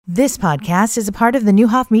This podcast is a part of the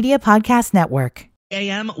Newhoff Media Podcast Network.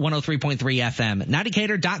 AM 103.3 FM,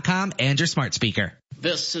 Naughtycater.com, and your smart speaker.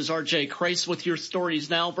 This is R.J. Kreis with your stories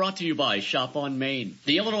now, brought to you by Shop on Main.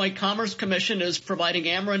 The Illinois Commerce Commission is providing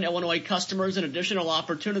Ameren, Illinois customers an additional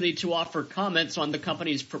opportunity to offer comments on the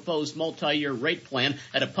company's proposed multi-year rate plan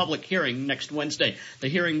at a public hearing next Wednesday. The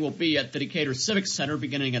hearing will be at the Decatur Civic Center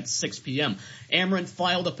beginning at 6 p.m. Ameren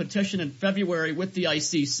filed a petition in February with the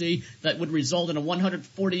ICC that would result in a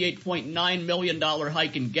 $148.9 million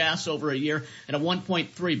hike in gas over a year and a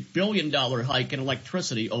 $1.3 billion hike in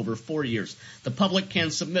electricity over 4 years. The public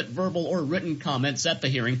can submit verbal or written comments at the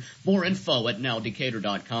hearing. More info at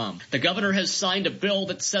nowdecatur.com. The governor has signed a bill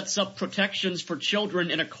that sets up protections for children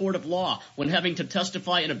in a court of law. When having to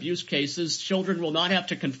testify in abuse cases, children will not have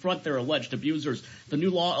to confront their alleged abusers. The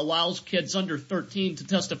new law allows kids under 13 to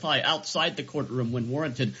testify outside the courtroom when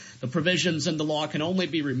warranted. The provisions in the law can only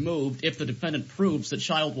be removed if the defendant proves the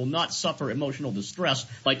child will not suffer emotional distress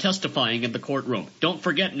by testifying in the courtroom. Don't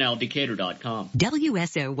forget nowdecatur.com.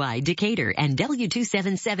 WSOY Decatur and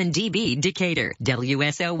W277DB Decatur.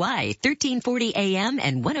 WSOY 1340 AM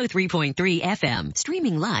and 103.3 FM.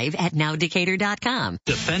 Streaming live at nowdecatur.com.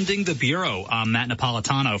 Defending the Bureau. I'm Matt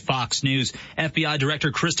Napolitano, Fox News. FBI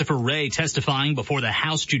Director Christopher Wray testifying before the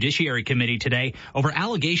House Judiciary Committee today over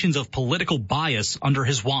allegations of political bias under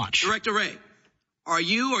his watch. Director Wray, are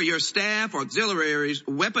you or your staff or auxiliaries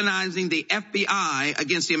weaponizing the FBI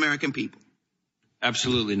against the American people?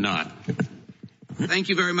 Absolutely not. Thank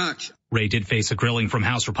you very much. Wray did face a grilling from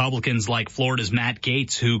House Republicans like Florida's Matt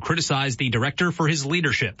Gaetz, who criticized the director for his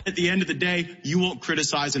leadership. At the end of the day, you won't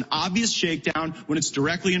criticize an obvious shakedown when it's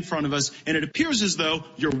directly in front of us, and it appears as though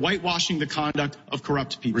you're whitewashing the conduct of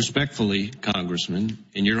corrupt people. Respectfully, Congressman,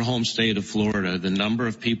 in your home state of Florida, the number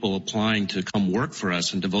of people applying to come work for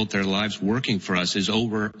us and devote their lives working for us is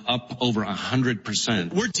up over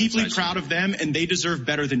 100%. We're deeply proud of them, and they deserve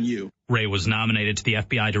better than you. Wray was nominated to the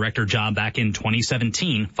FBI director job back in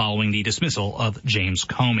 2017 following the dismissal of James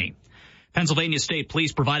Comey. Pennsylvania State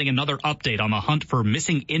Police providing another update on the hunt for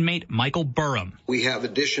missing inmate Michael Burham. We have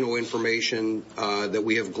additional information that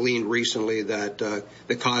we have gleaned recently that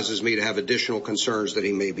causes me to have additional concerns that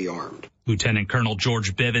he may be armed. Lieutenant Colonel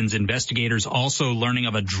George Bivens, investigators also learning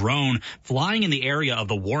of a drone flying in the area of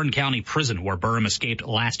the Warren County Prison where Burham escaped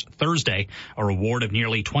last Thursday. A reward of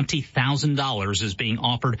nearly $20,000 is being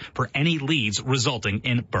offered for any leads resulting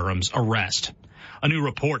in Burham's arrest. A new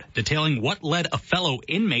report detailing what led a fellow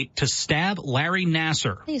inmate to stab Larry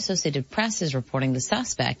Nassar. The Associated Press is reporting the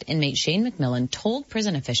suspect, inmate Shane McMillan, told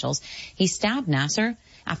prison officials he stabbed Nassar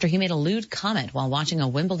after he made a lewd comment while watching a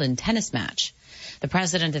Wimbledon tennis match. The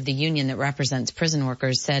president of the union that represents prison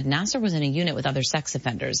workers said Nassar was in a unit with other sex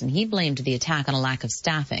offenders, and he blamed the attack on a lack of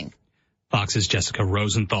staffing. Fox's Jessica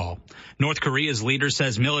Rosenthal. North Korea's leader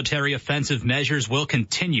says military offensive measures will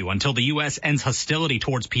continue until the U.S. ends hostility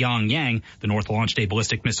towards Pyongyang. The North launched a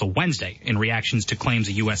ballistic missile Wednesday in reactions to claims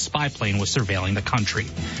a U.S. spy plane was surveilling the country.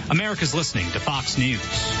 America's listening to Fox News.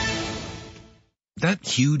 That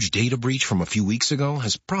huge data breach from a few weeks ago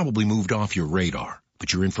has probably moved off your radar,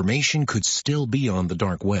 but your information could still be on the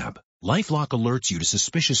dark web. LifeLock alerts you to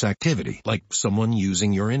suspicious activity, like someone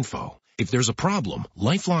using your info. If there's a problem,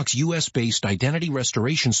 LifeLock's U.S.-based identity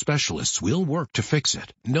restoration specialists will work to fix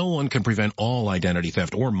it. No one can prevent all identity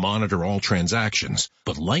theft or monitor all transactions,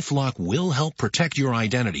 but LifeLock will help protect your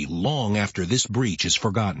identity long after this breach is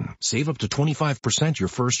forgotten. Save up to 25% your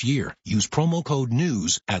first year. Use promo code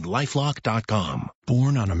NEWS at LifeLock.com.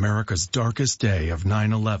 Born on America's darkest day of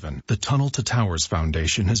 9/11, the Tunnel to Towers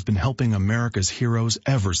Foundation has been helping America's heroes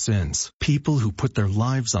ever since. People who put their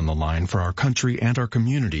lives on the line for our country and our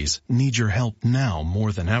communities need your help now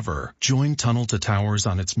more than ever. Join Tunnel to Towers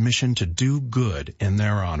on its mission to do good in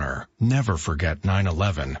their honor. Never forget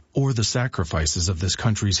 9/11 or the sacrifices of this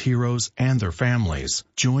country's heroes and their families.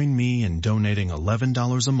 Join me in donating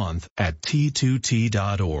 $11 a month at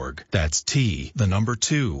T2T.org. That's T2T.org.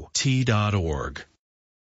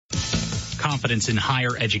 Confidence in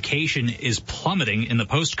higher education is plummeting in the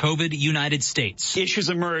post-COVID United States. Issues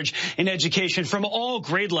emerge in education from all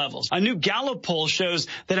grade levels. A new Gallup poll shows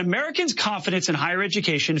that Americans' confidence in higher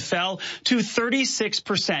education fell to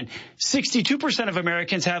 36%. 62% of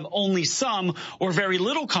Americans have only some or very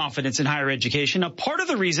little confidence in higher education. A part of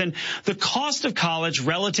the reason, the cost of college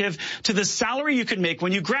relative to the salary you can make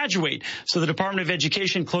when you graduate. So the Department of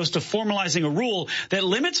Education close to formalizing a rule that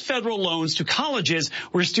limits federal loans to colleges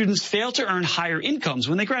where students fail to earn higher incomes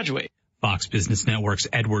when they graduate. Fox Business Network's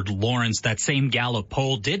Edward Lawrence, that same Gallup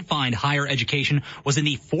poll did find higher education was in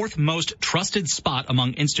the fourth most trusted spot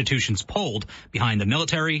among institutions polled, behind the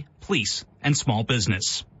military, police, and small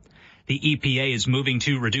business. The EPA is moving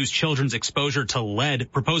to reduce children's exposure to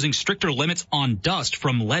lead, proposing stricter limits on dust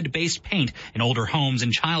from lead-based paint in older homes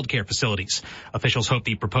and child care facilities. Officials hope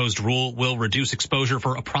the proposed rule will reduce exposure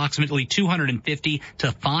for approximately 250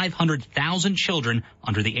 to 500,000 children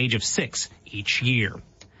under the age of 6 each year.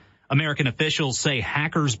 American officials say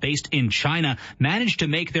hackers based in China managed to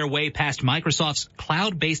make their way past Microsoft's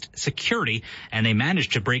cloud-based security, and they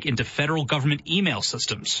managed to break into federal government email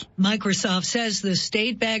systems. Microsoft says the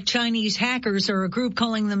state-backed Chinese hackers are a group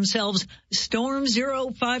calling themselves Storm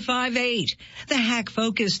 0558. The hack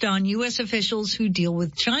focused on U.S. officials who deal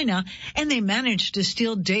with China, and they managed to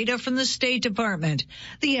steal data from the State Department.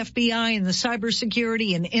 The FBI and the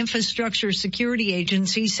Cybersecurity and Infrastructure Security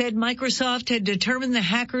Agency said Microsoft had determined the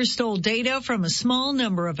hackers stole data from a small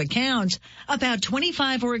number of accounts. About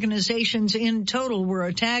 25 organizations in total were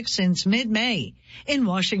attacked since mid-May. In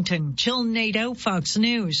Washington, Jill Nato, Fox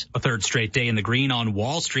News. A third straight day in the green on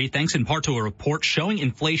Wall Street, thanks in part to a report showing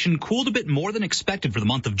inflation cooled a bit more than expected for the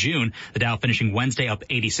month of June. The Dow finishing Wednesday up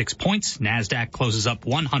 86 points. NASDAQ closes up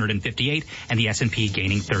 158, and the S&P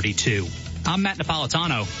gaining 32. I'm Matt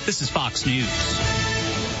Napolitano. This is Fox News.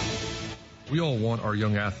 We all want our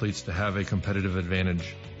young athletes to have a competitive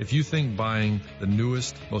advantage. If you think buying the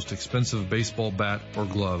newest, most expensive baseball bat or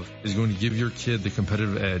glove is going to give your kid the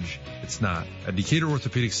competitive edge, it's not. At Decatur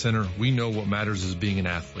Orthopedic Center, we know what matters is being an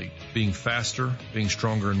athlete, being faster, being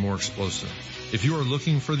stronger, and more explosive. If you are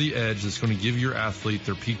looking for the edge that's going to give your athlete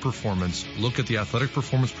their peak performance, look at the Athletic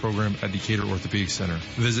Performance Program at Decatur Orthopedic Center.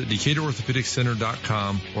 Visit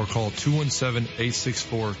DecaturOrthopedicCenter.com or call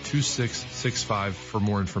 217-864-2665 for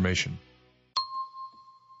more information.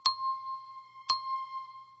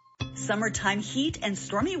 Summertime heat and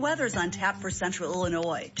stormy weather's on tap for central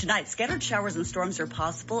Illinois. Tonight, scattered showers and storms are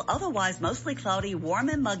possible. Otherwise, mostly cloudy, warm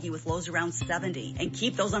and muggy with lows around 70. And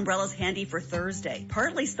keep those umbrellas handy for Thursday.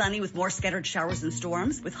 Partly sunny with more scattered showers and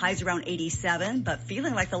storms with highs around 87, but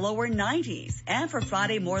feeling like the lower 90s. And for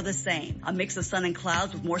Friday, more the same. A mix of sun and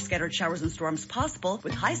clouds with more scattered showers and storms possible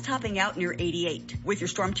with highs topping out near 88. With your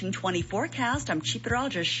Storm Team 20 forecast, I'm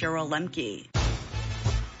meteorologist Cheryl Lemke.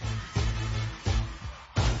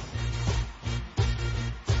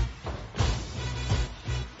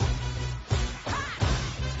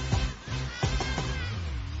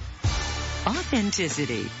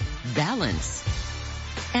 Authenticity, balance,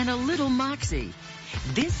 and a little moxie.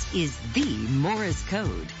 This is the Morris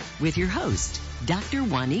Code with your host, Dr.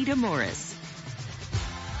 Juanita Morris.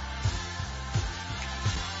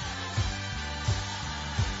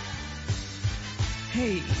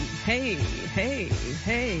 Hey, hey, hey,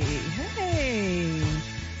 hey, hey.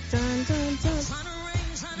 Dun, dun, dun.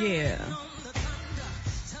 Yeah.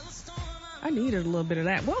 I needed a little bit of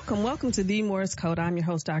that. Welcome to the Morris Code. I'm your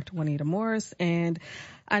host, Dr. Juanita Morris, and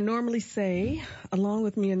I normally say, along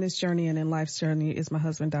with me in this journey and in life's journey is my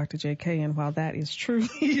husband, Dr. J.K., and while that is true,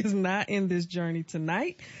 he is not in this journey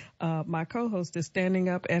tonight. My co-host is standing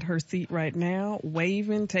up at her seat right now,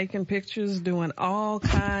 waving, taking pictures, doing all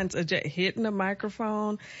kinds of hitting the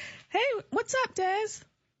microphone. Hey, what's up, Des?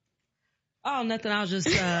 Oh, nothing. I was just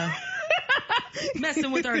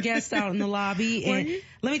messing with our guests out in the lobby. And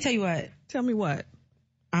let me tell you what. Tell me what.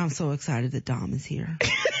 I'm so excited that Dom is here.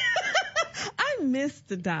 I missed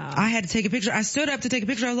the Dom. I had to take a picture. I stood up to take a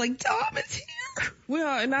picture. I was like, Dom is here.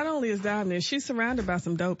 Well, and not only is Dom there, she's surrounded by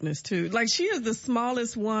some dopeness too. Like, she is the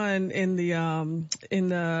smallest one in the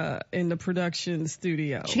production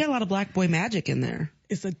studio. She got a lot of black boy magic in there.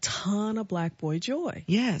 It's a ton of black boy joy.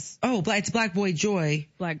 Yes. Oh, it's black boy joy.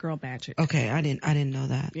 Black girl magic. Okay, I didn't know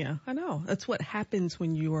that. Yeah, I know. That's what happens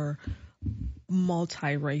when you are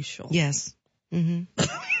multiracial. Yes. Mm-hmm.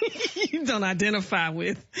 You don't identify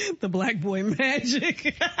with the black boy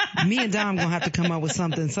magic. Me and Dom gonna have to come up with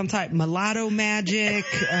something, some type mulatto magic.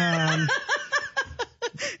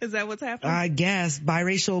 Is that what's happening? I guess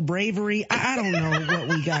biracial bravery. I don't know what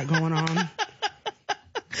we got going on.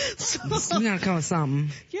 We gotta come with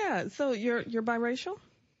something. Yeah. So you're biracial?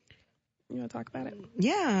 You want to talk about it?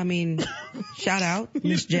 Yeah. I mean, shout out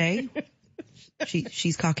Miss J.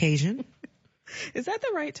 She's Caucasian. Is that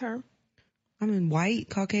the right term? I mean, white,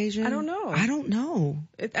 Caucasian? I don't know.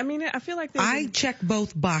 I feel like I check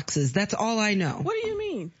both boxes. That's all I know. What do you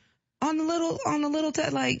mean? On the little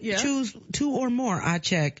choose two or more. I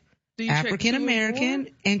check African American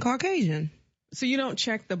and Caucasian. So you don't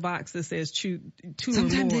check the box that says choose two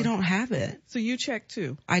Sometimes or more. they don't have it. So you check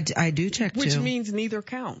two. I do check Which two. means neither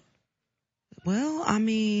count. Well, I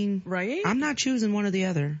mean, right? I'm not choosing one or the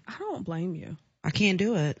other. I don't blame you. I can't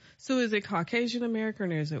do it. So is it Caucasian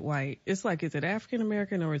American or is it white? It's like, is it African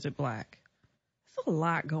American or is it black? There's a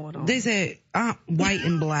lot going on. They say white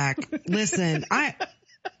and black. Listen,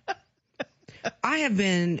 I have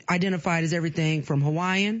been identified as everything from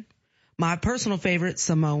Hawaiian, my personal favorite,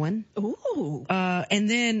 Samoan. Ooh. And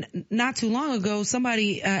then not too long ago,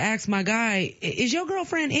 somebody asked my guy, is your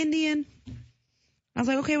girlfriend Indian? I was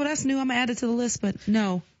like, okay, well, that's new. I'm going to add it to the list, but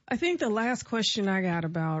no. I think the last question I got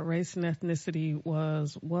about race and ethnicity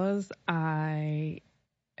was I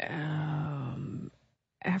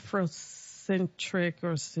Afrocentric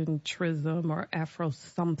or centrism or Afro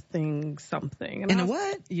something? And a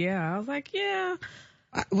what? Yeah, I was like, yeah.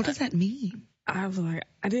 What does that mean? I was like,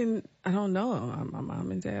 I don't know. My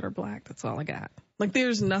mom and dad are black. That's all I got. Like,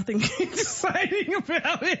 there's nothing exciting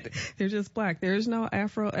about it. They're just black. There's no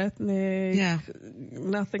Afro-ethnic. Yeah.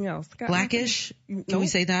 Nothing else. Blackish? Can we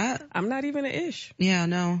say that? I'm not even an ish. Yeah,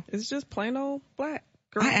 no. It's just plain old black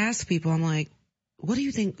girl. I ask people, I'm like, what do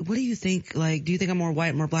you think? Like, do you think I'm more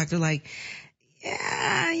white, more black? They're like,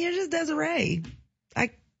 yeah, you're just Desiree.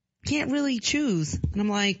 I can't really choose. And I'm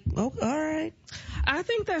like, oh, all right. I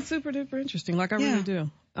think that's super duper interesting. Like, I really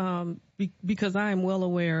do. Because I am well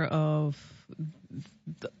aware of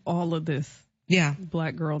all of this. Yeah.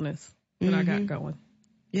 Black girlness that I got going.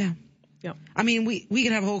 Yeah. Yep. I mean, we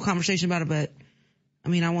could have a whole conversation about it, but I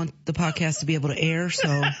mean, I want the podcast to be able to air,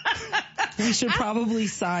 so we should probably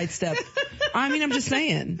sidestep. I mean, I'm just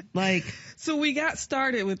saying, like. So we got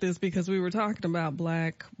started with this because we were talking about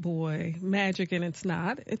Black Boy Magic, and it's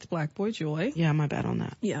not. It's Black Boy Joy. Yeah, my bad on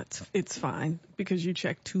that. Yeah, it's fine because you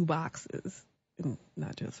check 2 boxes and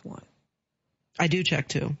not just one. I do check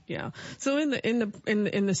 2. Yeah. So in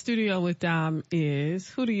the studio with Dom is,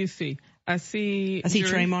 who do you see? I see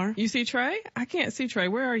Trey Marr. You see Trey? I can't see Trey.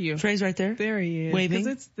 Where are you? Trey's right there. There he is.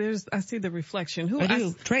 Waving. I see the reflection. Who? I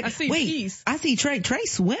do. Trey. I see Wait, Peace. I see Trey. Trey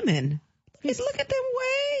swimming. Please look at them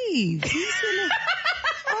waves.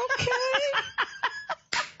 Okay.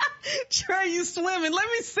 Trey, you swimming. Let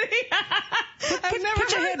me see.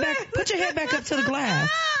 Put your head back up to the glass.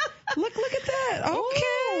 Look at that.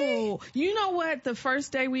 Okay. Ooh. You know what? The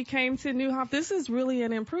first day we came to Newhoff, this is really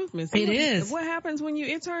an improvement. It is. What happens when you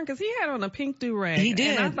intern? Because he had on a pink do-rag. He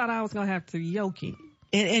did. And I thought I was going to have to yoke him.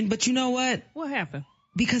 But you know what? What happened?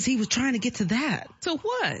 Because he was trying to get to that. To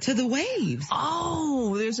what? To the waves.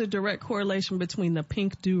 Oh, there's a direct correlation between the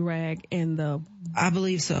pink do-rag and the I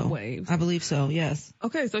believe so. Waves. I believe so, yes.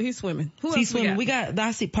 Okay, so he's swimming. Who He's else swimming.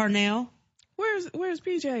 I see Parnell. Where's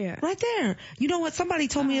PJ at? Right there. You know what? Somebody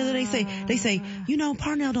told me the other day, they say, you know,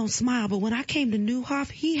 Parnell don't smile, but when I came to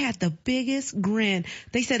Newhoff, he had the biggest grin.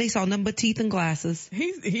 They said they saw nothing but teeth and glasses.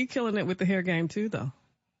 He killing it with the hair game too, though.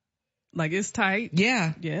 Like, it's tight.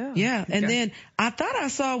 Yeah. Yeah. Yeah. And then I thought I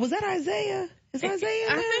saw, was that Isaiah? Is Isaiah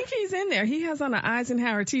in there? I think he's in there. He has on an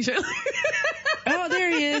Eisenhower t-shirt. Oh, there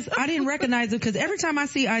he is. I didn't recognize him because every time I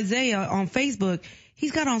see Isaiah on Facebook,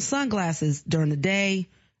 he's got on sunglasses during the day,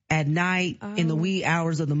 at night, in the wee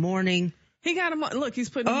hours of the morning. He got them on. Look, he's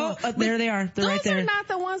putting them on. There they are. They're right there. Those are not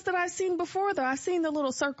the ones that I've seen before, though. I've seen the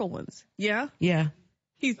little circle ones. Yeah? Yeah.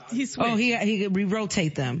 He switched. Oh, he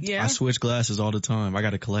re-rotate them. Yeah. I switch glasses all the time. I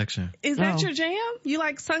got a collection. Is that your jam? You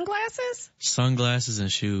like sunglasses? Sunglasses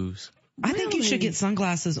and shoes. I think you should get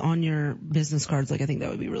sunglasses on your business cards. Like, I think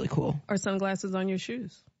that would be really cool. Or sunglasses on your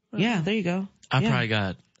shoes. Yeah, there you go. I probably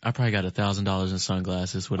got $1,000 in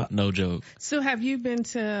sunglasses with no joke. So have you been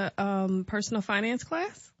to personal finance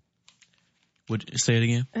class? Would say it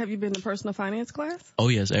again? Have you been to personal finance class? Oh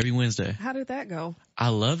yes, every Wednesday. How did that go? I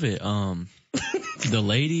love it. The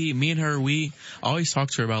lady, me and her, we always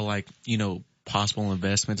talk to her about, like, you know, possible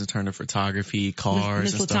investments in terms of photography,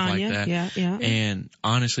 cars, and stuff like that. Yeah. And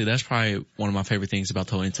honestly, that's probably one of my favorite things about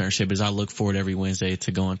the whole internship is I look forward every Wednesday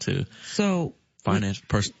to going to the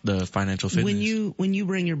financial fitness. When you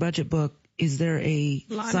bring your budget book, is there a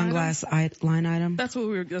line item? That's what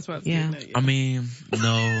I was getting at. I mean,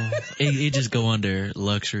 no, it just go under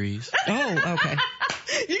luxuries. Oh, okay.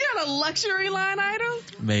 You got a luxury line item?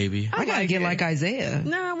 Maybe. I gotta get like Isaiah.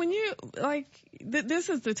 Nah, when you, like, this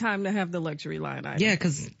is the time to have the luxury line item. Yeah,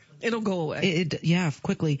 because it'll go away.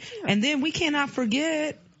 Quickly. Yeah. And then we cannot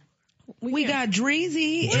forget, we got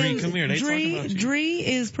Dreezy. Dree, come here. They talking about you. Dree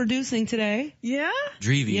is producing today. Yeah?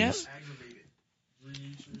 Dreevies. Yep.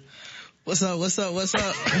 What's up?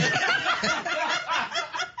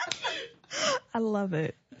 I love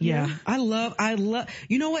it. Yeah. I love,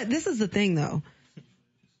 you know what? This is the thing though.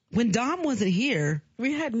 When Dom wasn't here,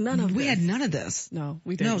 we had none of this. No,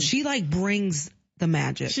 we didn't. No, she like brings the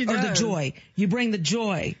magic or the joy. You bring the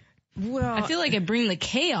joy. Well, I feel like it brings the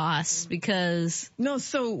chaos because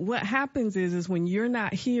so what happens is when you're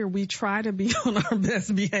not here, we try to be on our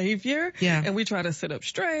best behavior. Yeah. And we try to sit up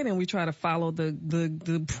straight and we try to follow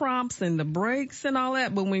the prompts and the breaks and all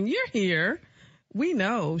that. But when you're here, we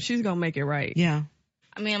know she's going to make it right. Yeah.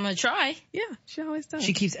 I mean, I'm going to try. Yeah, she always does.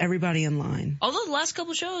 She keeps everybody in line. Although the last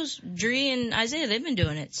couple shows, Dree and Isaiah, they've been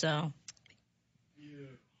doing it, so.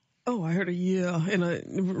 Oh, I heard a yeah and a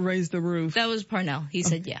raise the roof. That was Parnell. He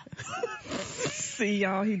said yeah. See,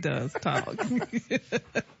 y'all, he does talk.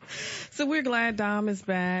 So we're glad Dom is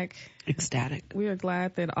back. Ecstatic. We are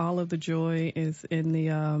glad that all of the joy is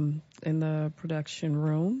in the production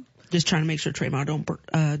room. Just trying to make sure Trayvon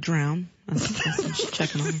don't drown. Just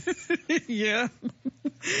checking on him. Yeah.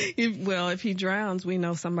 If he drowns, we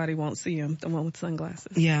know somebody won't see him. The one with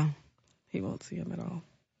sunglasses. Yeah. He won't see him at all.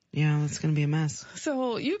 Yeah, it's going to be a mess.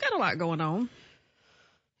 So you got a lot going on.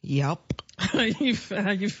 Yep. How you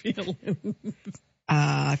feeling?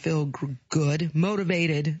 I feel good,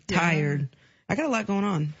 motivated, tired. I got a lot going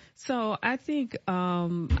on. So I think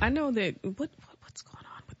I know that what's going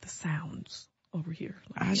on with the sounds over here.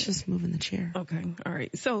 I was just moving the chair. Okay. All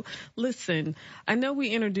right. So listen, I know we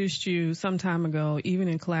introduced you some time ago, even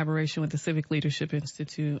in collaboration with the Civic Leadership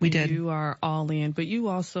Institute. We did. You are all in, but you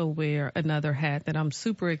also wear another hat that I'm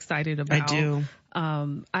super excited about. I do.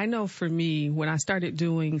 I know for me, when I started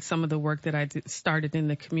doing some of the work that I started in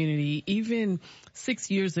the community, even 6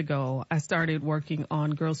 years ago, I started working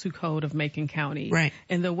on Girls Who Code of Macon County. Right.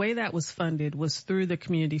 And the way that was funded was through the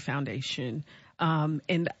Community Foundation.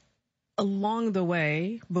 And along the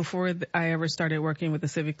way, before I ever started working with the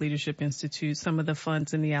Civic Leadership Institute, some of the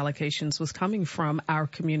funds and the allocations was coming from our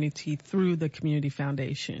community through the Community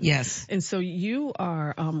Foundation. Yes. And so you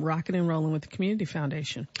are rocking and rolling with the Community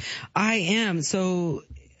Foundation. I am. So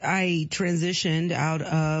I transitioned out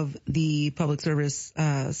of the public service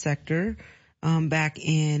sector back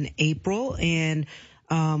in April and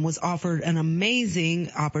was offered an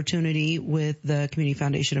amazing opportunity with the Community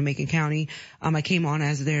Foundation of Macon County. I came on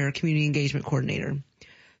as their community engagement coordinator.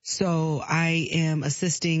 So I am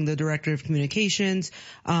assisting the director of communications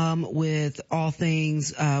with all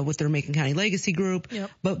things with their Macon County Legacy Group.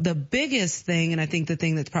 Yep. But the biggest thing, and I think the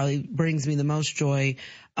thing that probably brings me the most joy,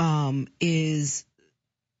 is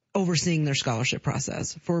overseeing their scholarship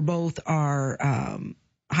process for both our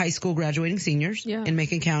high school graduating seniors in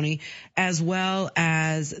Macon County, as well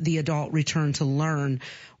as the adult return to learn,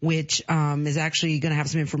 which is actually going to have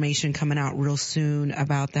some information coming out real soon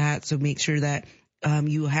about that. So make sure that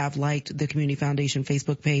you have liked the Community Foundation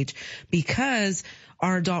Facebook page, because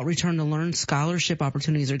our adult return to learn scholarship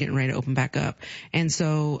opportunities are getting ready to open back up. And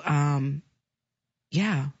so, How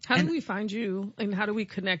do we find you, and how do we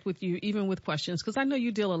connect with you, even with questions? Because I know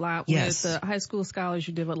you deal a lot with high school scholars,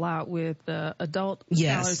 you deal a lot with adult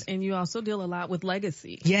scholars, and you also deal a lot with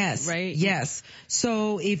legacy. Yes. Right? Yes.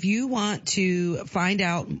 So if you want to find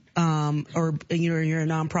out, or you're a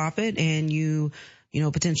nonprofit and you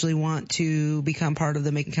potentially want to become part of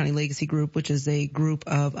the Macon County Legacy Group, which is a group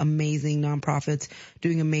of amazing nonprofits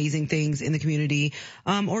doing amazing things in the community,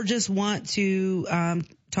 or just want to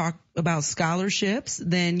talk about scholarships,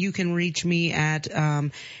 then you can reach me at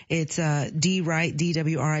it's DWright,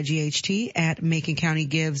 DWRIGHT at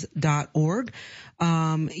MaconCountyGives.org.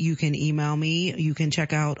 You can email me. You can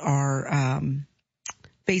check out our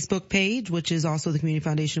Facebook page, which is also the Community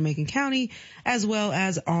Foundation of Macon County, as well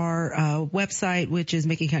as our website, which is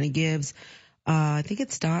Macon County Gives. I think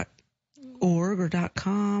it's .org or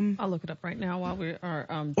 .com. I'll look it up right now while we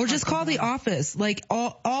are or just call the office. Like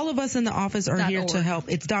all of us in the office are here to help.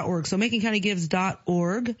 It's .org. So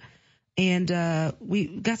MaconCountyGives.org. And we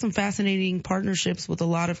got some fascinating partnerships with a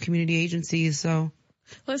lot of community agencies. So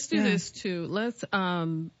let's do this too. Let's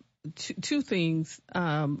two things,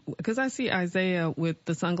 because I see Isaiah with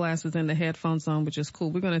the sunglasses and the headphones on, which is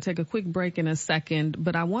cool. We're going to take a quick break in a second,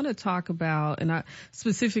 but I want to talk about, and I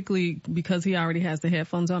specifically because he already has the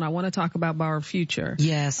headphones on, I want to talk about Borrowed Future.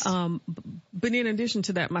 Yes. But in addition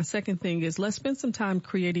to that, my second thing is let's spend some time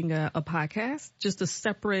creating a podcast, just a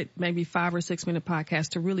separate, maybe 5 or 6 minute podcast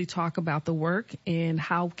to really talk about the work and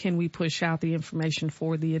how can we push out the information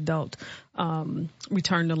for the adult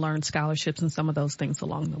return to learn scholarships and some of those things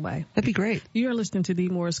along the way. That'd be great. You are listening to The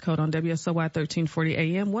Morris Code on WSOY 1340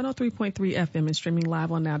 AM, 103.3 FM, and streaming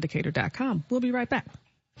live on nowdecatur.com. We'll be right back.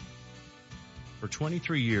 For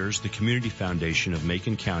 23 years, the Community Foundation of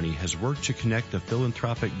Macon County has worked to connect the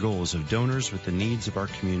philanthropic goals of donors with the needs of our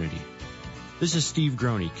community. This is Steve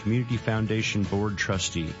Groney, Community Foundation Board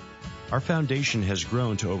Trustee. Our foundation has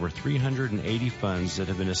grown to over 380 funds that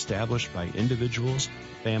have been established by individuals,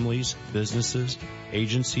 families, businesses,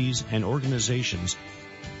 agencies, and organizations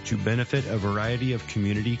to benefit a variety of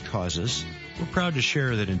community causes. We're proud to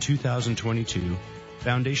share that in 2022,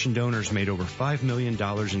 Foundation donors made over $5 million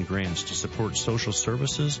in grants to support social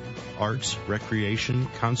services, arts, recreation,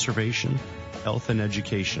 conservation, health, and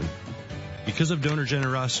education. Because of donor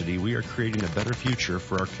generosity, we are creating a better future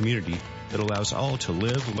for our community that allows all to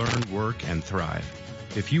live, learn, work, and thrive.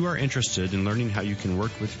 If you are interested in learning how you can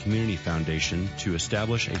work with Community Foundation to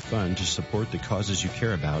establish a fund to support the causes you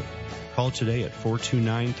care about, call today at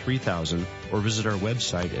 429-3000 or visit our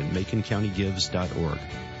website at maconcountygives.org.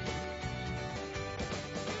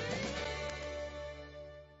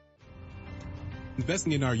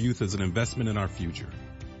 Investing in our youth is an investment in our future.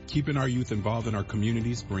 Keeping our youth involved in our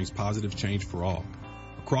communities brings positive change for all.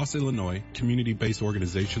 Across Illinois, community-based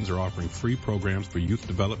organizations are offering free programs for youth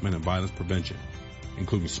development and violence prevention,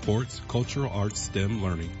 including sports, cultural arts, STEM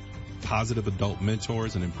learning, positive adult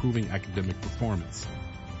mentors, and improving academic performance.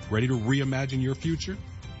 Ready to reimagine your future?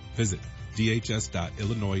 Visit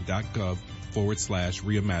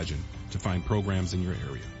dhs.illinois.gov/reimagine to find programs in your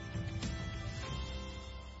area.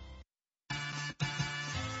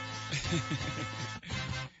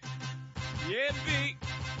 Yeah, B.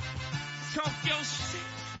 Talk your shit.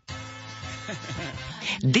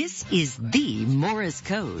 This is the Morris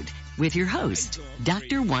Code with your host,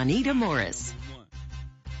 Dr. Juanita Morris.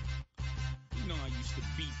 You know I used to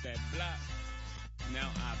beat that block. Now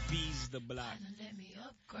I bees the block.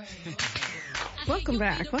 Welcome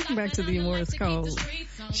back. Welcome back to the Morris Code.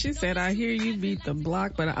 She said, I hear you beat the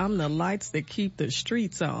block, but I'm the lights that keep the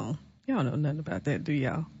streets on. Y'all know nothing about that, do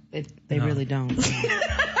y'all? They really don't.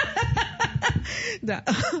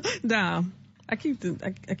 Dom, I keep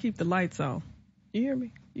the lights on. You hear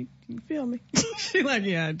me? You feel me? She's like,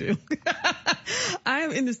 yeah, I do. I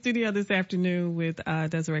am in the studio this afternoon with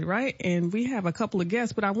Desiree Wright, and we have a couple of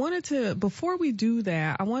guests, but before we do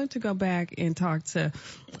that, I wanted to go back and talk to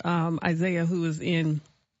Isaiah, who is in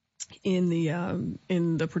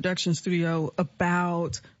the production studio,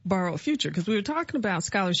 about Borrowed Future, because we were talking about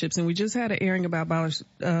scholarships, and we just had an airing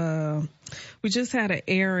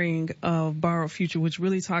of Borrowed Future, which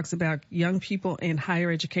really talks about young people in higher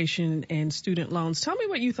education and student loans. Tell me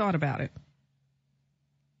what you thought about it.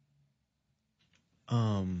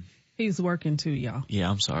 He's working too, y'all. Yeah,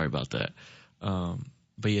 I'm sorry about that.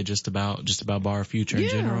 But yeah, just about Borrowed Future in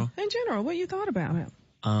general. In general, what you thought about it?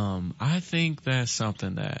 I think that's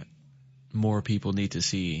something that more people need to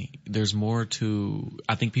see. There's more to,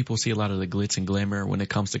 I think people see a lot of the glitz and glamour when it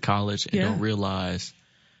comes to college and don't realize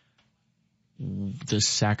the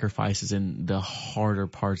sacrifices and the harder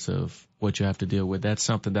parts of what you have to deal with. That's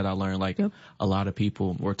something that I learned. Like a lot of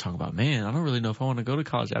people were talking about, man, I don't really know if I want to go to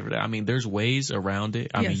college after that. I mean, there's ways around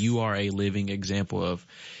it. I mean, you are a living example of,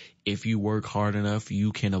 if you work hard enough,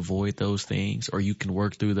 you can avoid those things, or you can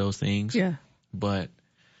work through those things. Yeah. But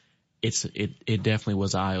it definitely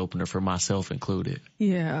was an eye opener for myself included.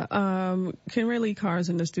 Yeah. Kenray Lee Carr's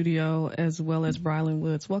in the studio, as well as Brylan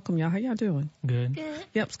Woods. Welcome, y'all. How y'all doing? Good.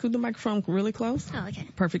 Yep. Scoot the microphone really close. Oh, okay.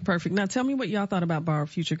 Perfect. Now tell me what y'all thought about Borrowed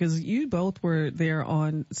Future, because you both were there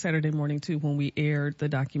on Saturday morning too when we aired the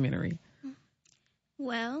documentary.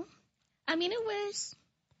 Well, I mean, it was,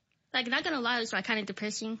 like, not gonna lie, it was like kind of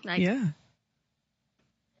depressing.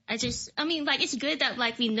 It's good that,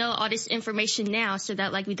 like, we know all this information now so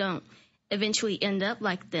that, like, we don't eventually end up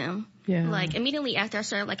like them. Yeah. Like, immediately after I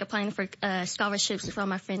started, like, applying for scholarships with all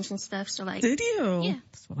my friends and stuff. So, like. Did you? Yeah.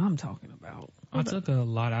 That's what I'm talking about. I took a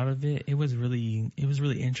lot out of it. It was really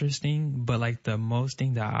interesting. But, like, the most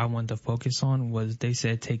thing that I wanted to focus on was they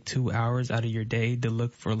said take 2 hours out of your day to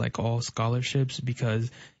look for, like, all scholarships, because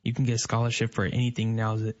you can get scholarship for anything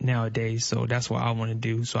nowadays. So that's what I want to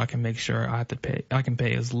do, so I can make sure I can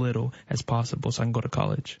pay as little as possible so I can go to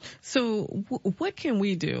college. So what can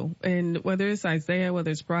we do? And whether it's Isaiah, whether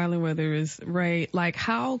it's Brylan, whether it's Ray, like,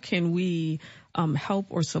 how can we help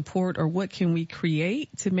or support, or what can we create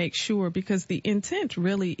to make sure, because the intent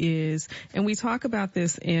really is, and we talk about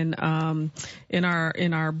this in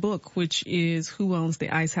our book, which is Who Owns the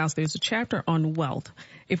Ice House. There's a chapter on wealth.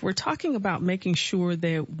 If we're talking about making sure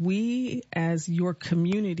that we as your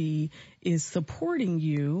community is supporting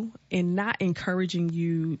you and not encouraging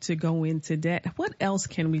you to go into debt, what else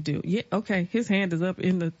can we do? Yeah, okay, his hand is up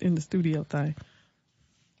in the studio thing.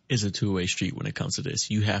 It's a two-way street when it comes to this.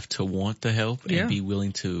 You have to want the help and be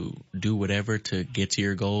willing to do whatever to get to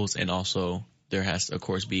your goals. And also there has to, of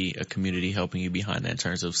course, be a community helping you behind that in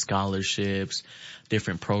terms of scholarships,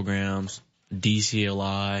 different programs,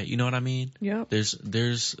 DCLI, you know what I mean? Yeah.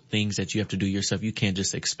 There's things that you have to do yourself. You can't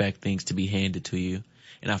just expect things to be handed to you.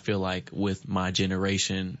 And I feel like with my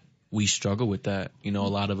generation, we struggle with that. You know,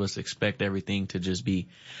 a lot of us expect everything to just be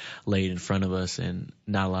laid in front of us, and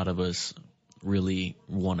not a lot of us really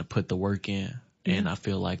want to put the work in. And I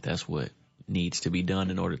feel like that's what needs to be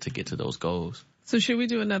done in order to get to those goals. So should we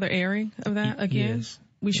do another airing of that again? Yes.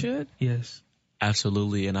 We should? Yes.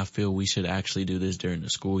 Absolutely, and I feel we should actually do this during the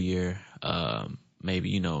school year.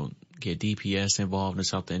 Maybe, get DPS involved in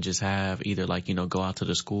something, just have either go out to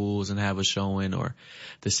the schools and have a showing, or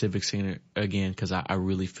the Civic Center again, because I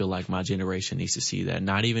really feel like my generation needs to see that.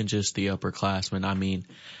 Not even just the upperclassmen, I mean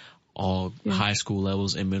all high school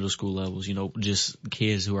levels and middle school levels, just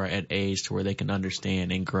kids who are at age to where they can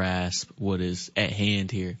understand and grasp what is at hand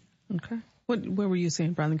here. Okay. What were you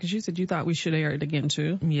saying, Brandon? Because you said you thought we should air it again,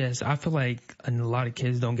 too. Yes, I feel like a lot of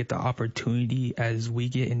kids don't get the opportunity as we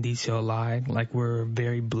get in DCL Live. Like, we're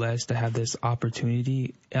very blessed to have this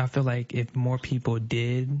opportunity. I feel like if more people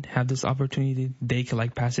did have this opportunity, they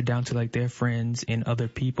could, pass it down to, their friends and other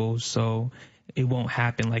people. So it won't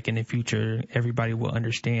happen, in the future. Everybody will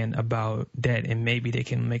understand about debt, and maybe they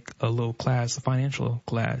can make a little class, a financial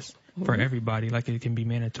class, for everybody, it can be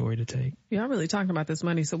mandatory to take. Yeah, I'm really talking about this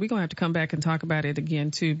money, so we're going to have to come back and talk about it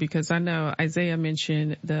again, too, because I know Isaiah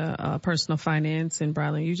mentioned the personal finance, and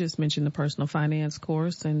Brylan, you just mentioned the personal finance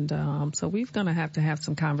course, and so we're going to have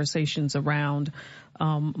some conversations around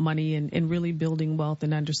money and really building wealth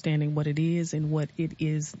and understanding what it is and what it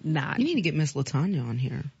is not. You need to get Miss LaTanya on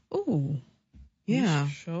here. Ooh. Yeah.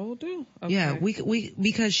 Sure do. Okay. Yeah, we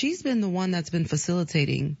because she's been the one that's been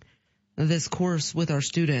facilitating this course with our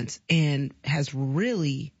students and has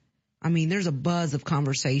really, there's a buzz of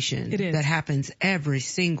conversation that happens every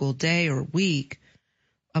single day or week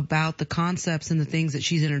about the concepts and the things that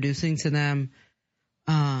she's introducing to them.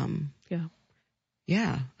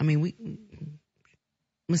 Yeah.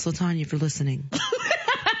 Miss LaTanya, if you're listening.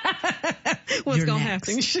 What's going to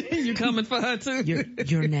happen? You coming for her too?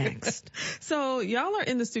 You're next. So y'all are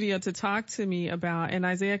in the studio to talk to me about, and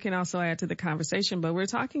Isaiah can also add to the conversation, but we're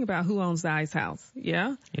talking about who owns the Ice House.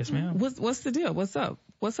 Yeah? Yes, ma'am. What's the deal? What's up?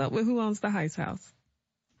 What's up with who owns the Ice House?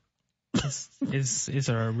 It's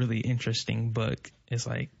a really interesting book. It's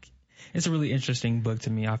a really interesting book to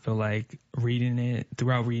me. I feel like reading it,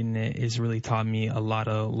 it's really taught me a lot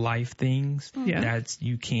of life things that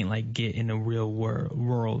you can't get in the real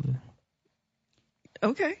world.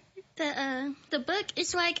 Okay. The book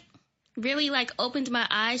is really opened my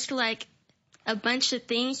eyes to a bunch of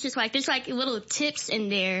things. Just there's little tips in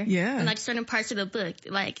there. Yeah. And certain parts of the book.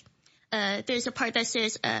 There's a part that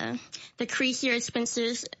says decrease your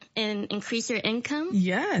expenses and increase your income.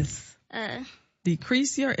 Yes.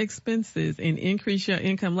 Decrease your expenses and increase your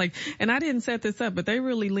income. And I didn't set this up, but they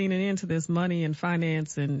really leaning into this money and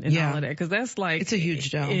finance and all of that. Cause that's it's a huge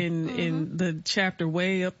deal in the chapter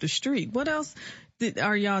way up the street. What else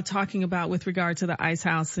are y'all talking about with regard to the Ice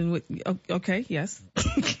House? And okay. Yes.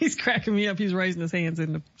 He's cracking me up. He's raising his hands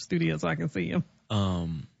in the studio so I can see him.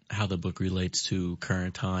 How the book relates to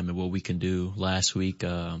current time and what we can do. Last week,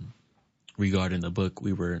 regarding the book,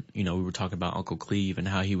 we were talking about Uncle Cleve and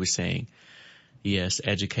how he was saying, yes,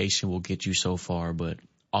 education will get you so far, but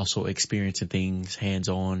also experiencing things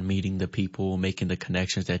hands-on, meeting the people, making the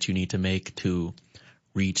connections that you need to make to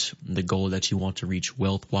reach the goal that you want to reach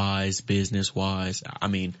wealth-wise, business-wise.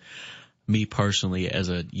 Me personally, as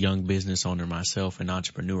a young business owner myself, an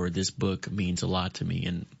entrepreneur, this book means a lot to me,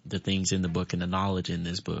 and the things in the book and the knowledge in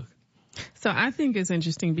this book. So I think it's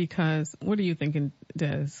interesting because what are you thinking,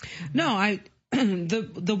 Des? No,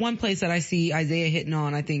 the one place that I see Isaiah hitting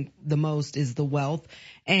on, I think the most is the wealth.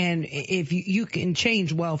 And if you can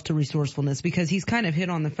change wealth to resourcefulness, because he's kind of hit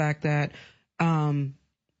on the fact that,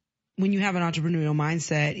 when you have an entrepreneurial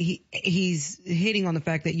mindset, he's hitting on the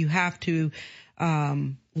fact that you have to,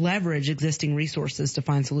 leverage existing resources to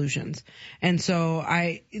find solutions. And so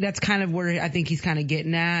that's kind of where I think he's kind of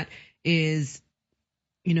getting at is,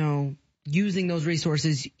 using those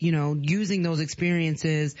resources, using those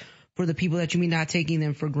experiences for the people that you mean, not taking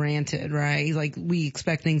them for granted, right? We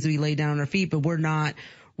expect things to be laid down on our feet, but we're not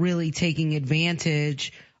really taking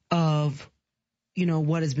advantage of,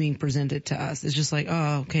 what is being presented to us. It's just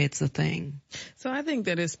okay, it's the thing. So I think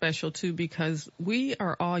that is special too, because we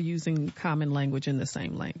are all using common language in the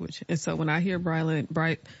same language. And so when I hear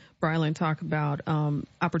Brylan talk about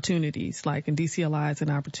opportunities, like in DCLI it's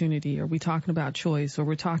an opportunity, or we talking about choice, or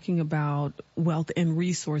we're talking about wealth and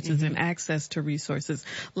resources and access to resources.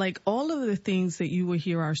 All of the things that you will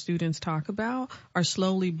hear our students talk about are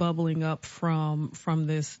slowly bubbling up from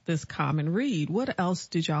this common read. What else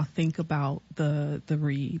did y'all think about the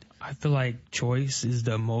read? I feel like choice is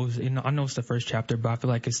the most, I know it's the first chapter, but I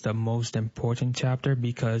feel like it's the most important chapter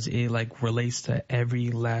because it relates to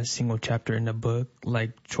every last single chapter in the book.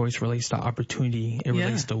 Choice relates to opportunity. It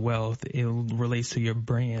relates to wealth. It relates to your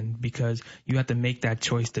brand, because you have to make that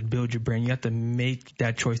choice to build your brand. You have to make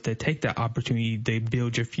that choice to take that opportunity to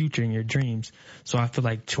build your future and your dreams. So I feel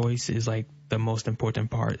like choice is the most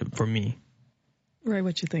important part for me. Ray,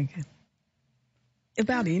 what you thinking?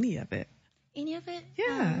 About any of it. Any of it?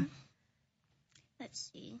 Yeah.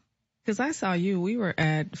 Let's see. Because I saw you, we were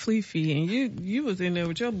at Flea Fee, and you was in there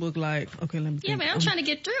with your book like, okay, let me think. Yeah, man, I'm trying to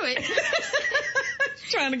get through it.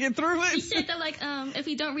 Trying to get through it? He said that, like, if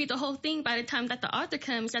we don't read the whole thing by the time that the author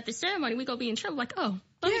comes at the ceremony, we gonna be in trouble. Like, let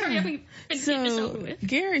me hurry up and get this over with.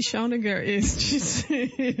 Gary Schoninger is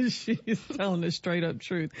she's telling the straight up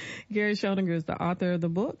truth. Gary Schoninger is the author of the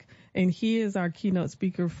book, and he is our keynote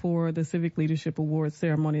speaker for the Civic Leadership Awards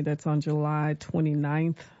ceremony that's on July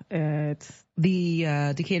 29th at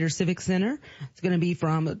the Decatur Civic Center. It's going to be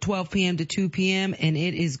from 12 p.m. to 2 p.m. and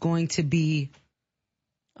it is going to be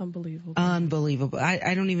unbelievable.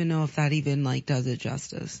 I don't even know if that even does it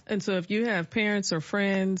justice. And so if you have parents or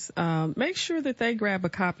friends, make sure that they grab a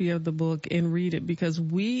copy of the book and read it, because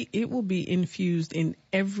it will be infused in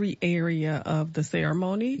every area of the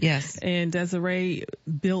ceremony. Yes. And Desiree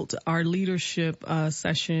built our leadership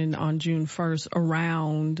session on June 1st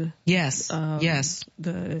around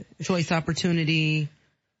the choice, opportunity,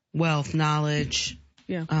 wealth, knowledge,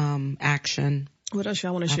 action. What else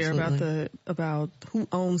y'all want to share about who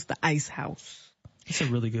owns the Ice House? It's a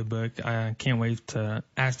really good book. I can't wait to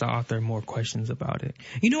ask the author more questions about it.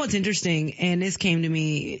 You know what's interesting, and this came to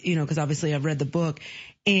me, because obviously I've read the book,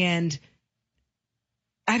 and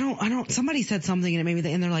somebody said something and it made me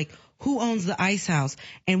think, and they're like, who owns the Ice House?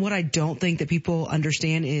 And what I don't think that people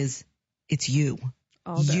understand is it's you.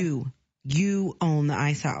 You own the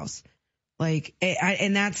Ice House.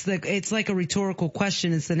 It's like a rhetorical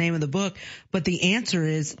question. It's the name of the book, but the answer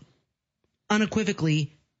is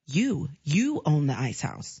unequivocally you own the Ice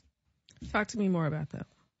House. Talk to me more about that.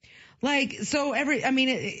 Because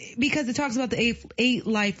it talks about the eight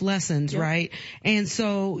life lessons, right? And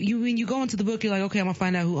so when you go into the book, you're like, okay, I'm gonna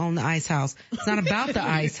find out who owned the Ice House. It's not about the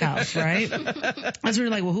Ice House, right? That's where you're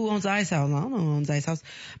like, well, who owns the Ice House? I don't know who owns the Ice House.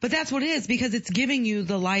 But that's what it is, because it's giving you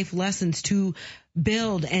the life lessons to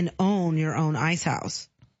build and own your own Ice House,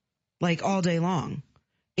 all day long.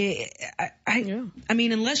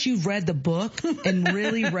 Unless you've read the book and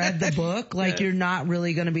really read the book, you're not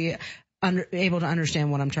really going to be able to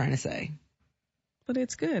understand what I'm trying to say. But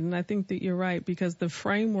it's good. And I think that you're right, because the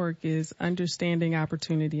framework is understanding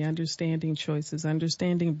opportunity, understanding choices,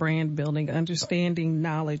 understanding brand building, understanding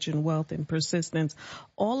knowledge and wealth and persistence.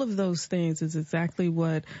 All of those things is exactly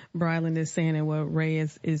what Brylan is saying and what Ray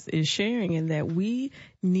is sharing, in that we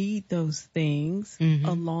need those things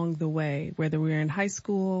along the way, whether we're in high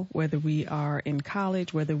school, whether we are in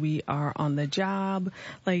college, whether we are on the job.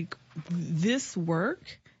 This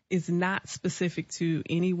work is not specific to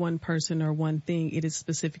any one person or one thing. It is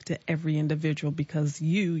specific to every individual, because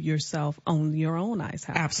you yourself own your own Ice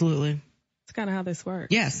House. Absolutely. It's kind of how this works.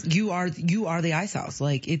 Yes, you are the Ice House.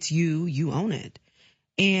 It's you own it.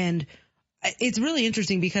 And it's really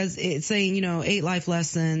interesting because it's saying, 8 life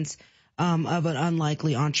lessons of an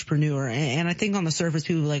unlikely entrepreneur. And I think on the surface,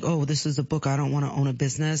 people are like, oh, this is a book. I don't want to own a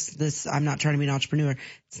business. I'm not trying to be an entrepreneur.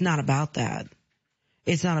 It's not about that.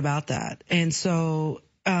 It's not about that. And so,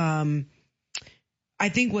 I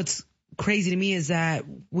think what's crazy to me is that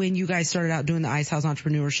when you guys started out doing the Ice House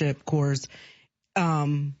entrepreneurship course,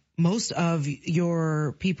 most of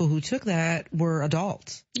your people who took that were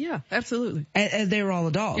adults. Yeah, absolutely. And they were all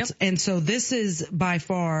adults. Yep. And so this is by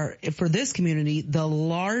far, for this community, the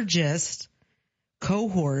largest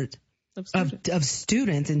cohort of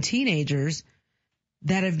students and teenagers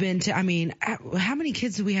that have been to, how many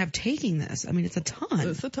kids do we have taking this? It's a ton.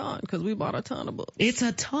 It's a ton, because we bought a ton of books. It's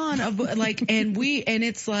a ton of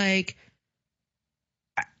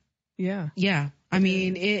Yeah.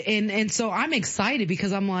 And so I'm excited,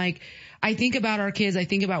 because I'm like, I think about our kids. I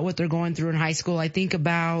think about what they're going through in high school. I think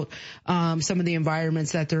about, some of the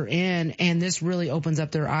environments that they're in. And this really opens up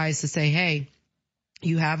their eyes to say, hey,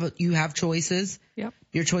 you have choices. Yep.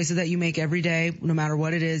 Your choices that you make every day, no matter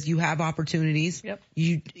what it is, you have opportunities. Yep.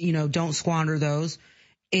 You don't squander those.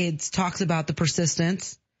 It talks about the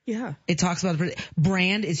persistence. Yeah. It talks about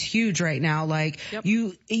brand is huge right now. And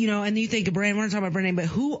you think of brand, we're not talking about brand name, but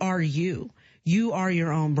who are you? You are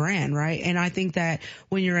your own brand, right? And I think that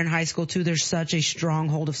when you're in high school too, there's such a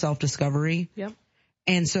stronghold of self-discovery. Yep.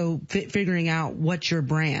 And so figuring out what's your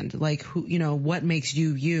brand, what makes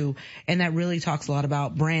you you. And that really talks a lot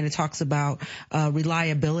about brand. It talks about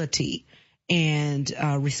reliability and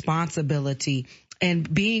responsibility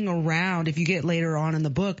and being around, if you get later on in the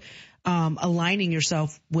book, aligning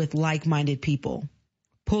yourself with like-minded people,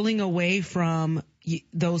 pulling away from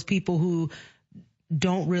those people who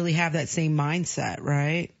don't really have that same mindset,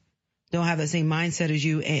 right? Don't have the same mindset as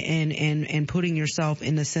you, and putting yourself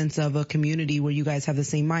in the sense of a community where you guys have the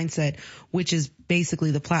same mindset, which is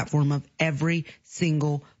basically the platform of every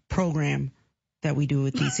single program that we do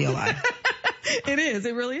with DCLI. It is.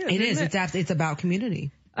 It really is. It is. It's about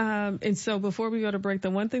community. And so before we go to break, the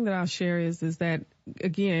one thing that I'll share is that,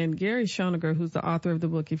 again, Gary Schoeninger, who's the author of the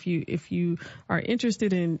book, if you are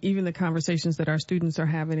interested in even the conversations that our students are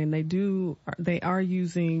having, and they are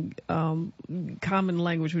using common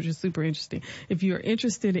language, which is super interesting. If you are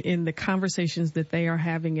interested in the conversations that they are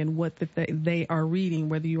having and what they are reading,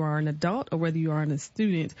 whether you are an adult or whether you are a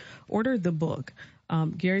student, order the book.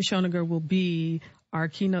 Gary Schoeninger will be our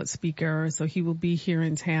keynote speaker, so he will be here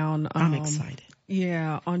in town. I'm excited.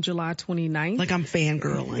 Yeah, on July 29th. Like I'm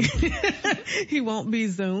fangirling. He won't be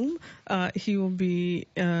Zoom. He will be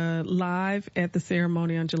live at the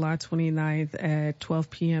ceremony on July 29th at 12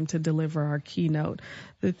 p.m. to deliver our keynote.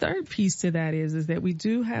 The third piece to that is that we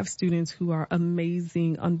do have students who are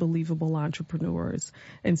amazing, unbelievable entrepreneurs.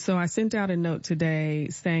 And so I sent out a note today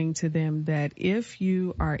saying to them that if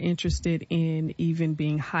you are interested in even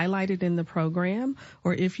being highlighted in the program,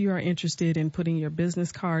 or if you are interested in putting your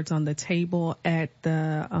business cards on the table at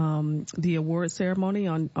the award ceremony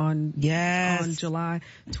on July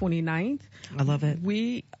 29th. I love it.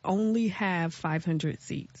 We only have 500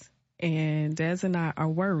 seats. And Des and I are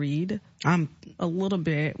worried a little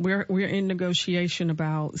bit. We're in negotiation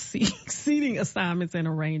about seating assignments and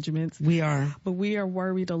arrangements. We are. But we are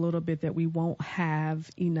worried a little bit that we won't have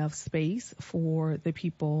enough space for the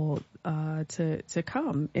people to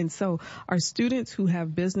come. And so our students who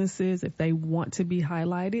have businesses, if they want to be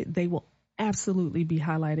highlighted, they will absolutely be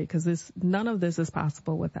highlighted, because none of this is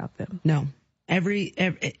possible without them. No.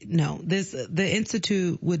 The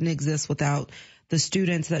Institute wouldn't exist without the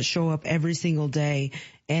students that show up every single day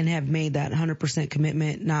and have made that 100%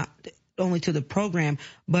 commitment, not only to the program,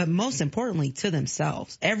 but most importantly to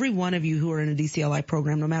themselves. Every one of you who are in a DCLI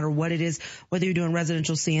program, no matter what it is, whether you're doing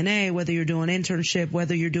residential CNA, whether you're doing internship,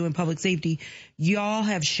 whether you're doing public safety, y'all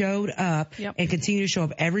have showed up and continue to show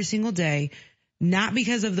up every single day, not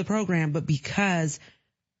because of the program, but because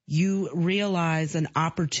you realize an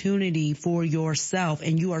opportunity for yourself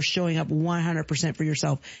and you are showing up 100% for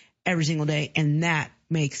yourself every single day, and that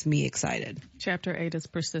makes me excited. Chapter 8 is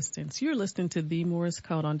persistence. You're listening to The Morris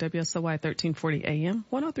Code on WSOY 1340 AM,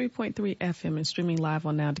 103.3 FM, and streaming live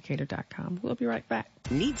on nowdecatur.com. We'll be right back.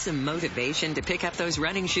 Need some motivation to pick up those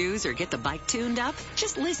running shoes or get the bike tuned up?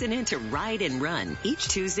 Just listen in to Ride and Run each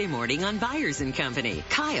Tuesday morning on Byers & Company.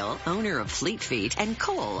 Kyle, owner of Fleet Feet, and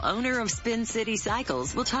Cole, owner of Spin City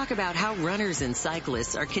Cycles, will talk about how runners and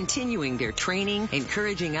cyclists are continuing their training,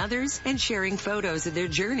 encouraging others, and sharing photos of their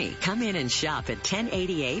journey. Come in and shop at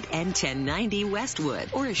 1088 and 1090 Westwood,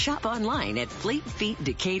 or shop online at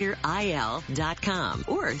FleetFeetDecaturIL.com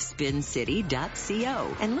or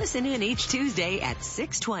SpinCity.co, and listen in each Tuesday at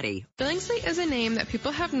 6:20. Billingsley is a name that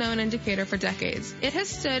people have known in Decatur for decades. It has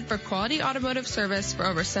stood for quality automotive service for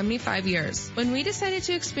over 75 years. When we decided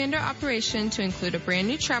to expand our operation to include a brand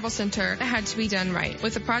new travel center, it had to be done right.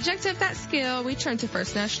 With a project of that scale, we turned to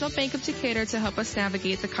First National Bank of Decatur to help us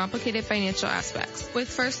navigate the complicated financial aspects. With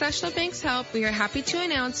First National Bank's help, we are happy to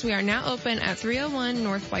announce we are now open at 301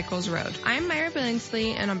 North Weichels Road. I'm Myra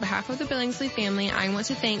Billingsley, and on behalf of the Billingsley family, I want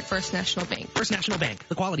to thank First National Bank. First National Bank,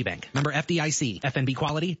 the quality bank. Member FDIC,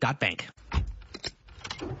 FNBquality.bank.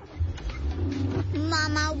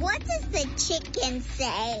 Mama, what does the chicken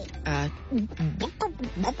say?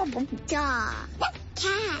 Dog.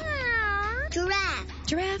 Cat. Giraffe.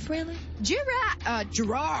 Giraffe, really?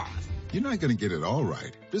 Giraffe. You're not going to get it all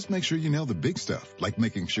right. Just make sure you nail the big stuff, like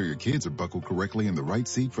making sure your kids are buckled correctly in the right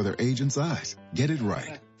seat for their age and size. Get it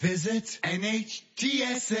right. Visit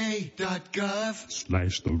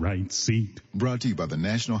NHTSA.gov/the right seat. Brought to you by the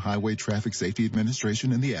National Highway Traffic Safety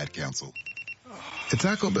Administration and the Ad Council. At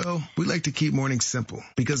Taco Bell, we like to keep mornings simple,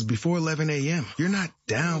 because before 11 a.m., you're not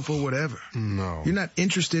down for whatever. No. You're not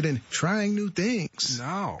interested in trying new things.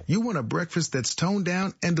 No. You want a breakfast that's toned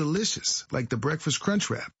down and delicious, like the Breakfast Crunch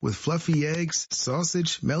Wrap, with fluffy eggs,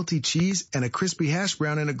 sausage, melty cheese, and a crispy hash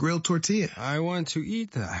brown and a grilled tortilla. I want to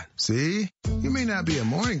eat that. See? You may not be a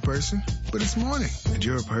morning person, but it's morning, and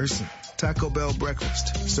you're a person. Taco Bell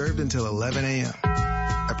breakfast, served until 11 a.m.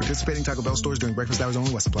 At participating Taco Bell stores during breakfast hours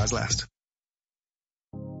only while supplies last.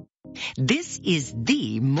 This is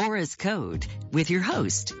The Morris Code with your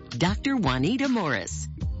host, Dr. Juanita Morris.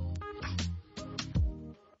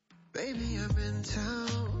 Baby, I'm in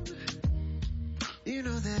town. You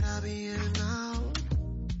know that I'll be in and out.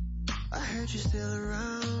 I heard you're still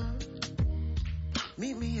around.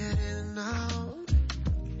 Meet me at In and Out.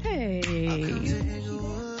 Hey.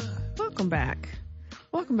 Welcome back.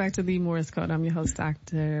 Welcome back to The Morris Code. I'm your host,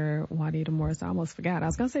 Dr. Juanita Morris. I almost forgot. I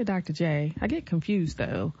was going to say Dr. J. I get confused,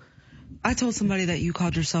 though. I told somebody that you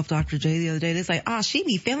called yourself Dr. J the other day. It's like, she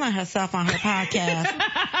be feeling herself on her podcast.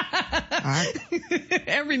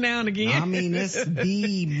 Every now and again. I mean, this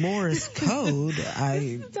be Morse code. This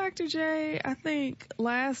is Dr. J. I think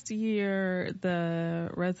last year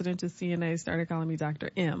the residential CNA started calling me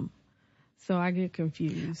Dr. M. So I get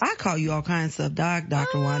confused. I call you all kinds of stuff,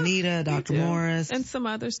 Dr. Juanita, Dr. Morris. And some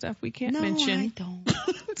other stuff we can't mention. No, I don't.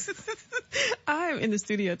 I am in the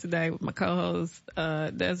studio today with my co-host,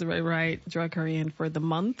 Desiree Wright. Drug her in for the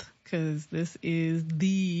month because this is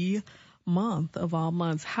the month of all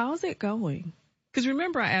months. How's it going? Because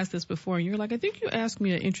remember I asked this before and you were like, I think you asked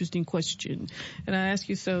me an interesting question. And I asked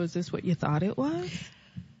you, so is this what you thought it was?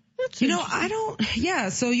 So you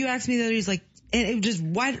asked me the other day, like, and it was just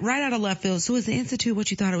right out of left field. So is the Institute what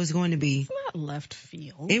you thought it was going to be? It's not left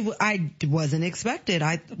field. I wasn't expected.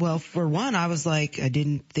 For one, I was like, I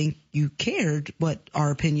didn't think you cared what our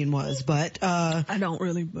opinion was, but, I don't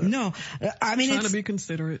really, but no, I mean, trying to be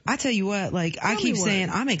considerate. I tell you what, like, I keep saying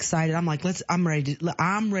I'm excited. I'm like, I'm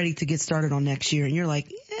ready to get started on next year. And you're like,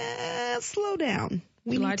 slow down.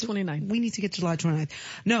 July 29th. We need to get July 29th.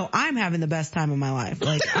 No, I'm having the best time of my life.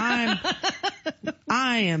 Like, I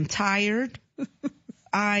am tired.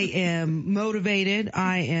 I am motivated.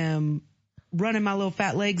 I am running my little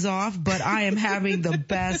fat legs off, but I am having the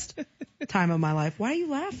best time of my life. Why are you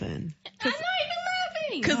laughing? I'm not even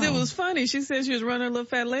laughing. Because it was funny. She said she was running her little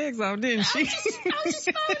fat legs off, didn't she? I was just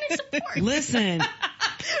smiling in support. Listen.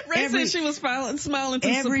 Ray said she was smiling to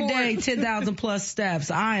every support. day, 10,000 plus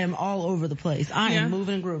steps. I am all over the place. I am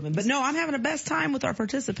moving and grooving. But no, I'm having the best time with our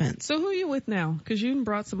participants. So who are you with now? Because you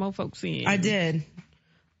brought some old folks in. I did.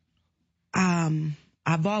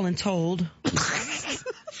 I voluntold.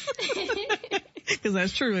 Because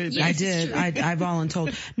that's true. Yes, I did. True. I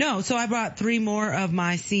voluntold. No, so I brought 3 more of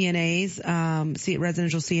my CNAs,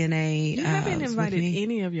 residential CNA. You haven't invited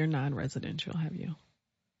any of your non-residential, have you?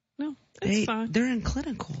 No, it's fine. They're in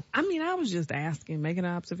clinical. I mean, I was just asking, making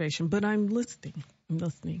an observation, but I'm listening. I'm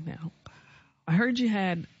listening now. I heard you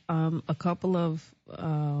had a couple of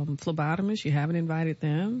phlebotomists. You haven't invited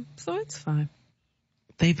them, so it's fine.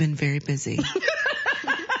 They've been very busy.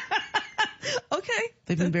 Okay.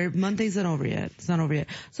 They've been Monday's not over yet. It's not over yet.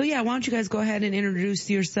 So yeah, why don't you guys go ahead and introduce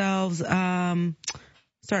yourselves,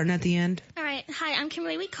 starting at the end. All right. Hi, I'm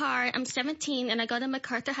Kimberly Ricard. I'm 17 and I go to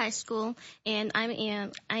MacArthur High School and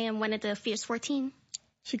I am one of the Fierce 14.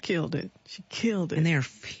 She killed it. And they are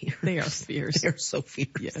fierce. They are fierce. They are so fierce.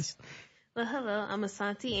 Yes. Well, hello. I'm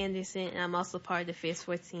Asante Anderson and I'm also part of the Fierce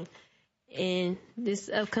 14. And this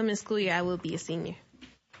upcoming school year, I will be a senior.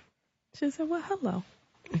 She said, well, hello.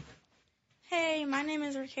 Hey, my name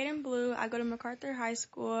is Racaden Blue. I go to MacArthur High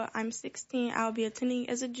School. I'm 16. I'll be attending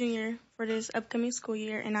as a junior for this upcoming school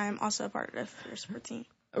year, and I am also a part of the Fierce 14.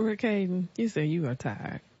 Racaden, you said you are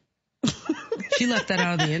tired. She left that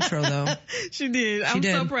out of the intro, though. She did. I'm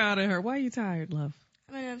so proud of her. Why are you tired, love?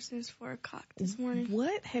 I've been up since 4 o'clock this morning.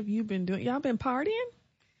 What have you been doing? Y'all been partying?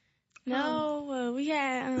 No, we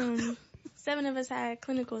had 7 of us had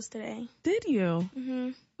clinicals today. Did you? Mm-hmm.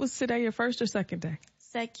 Was today your first or second day?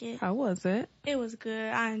 Second. How was it? It was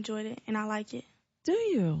good. I enjoyed it, and I like it. Do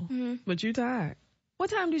you? Mm-hmm. But you tired. What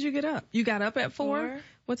time did you get up? You got up at 4?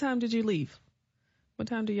 What time did you leave? What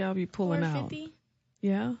time do y'all be pulling out? 4:50.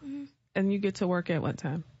 Yeah? Mm-hmm. And you get to work at what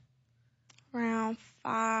time? Around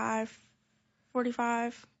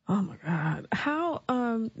 5:45. Oh, my God. How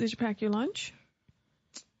did you pack your lunch?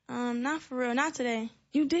 Not for real. Not today.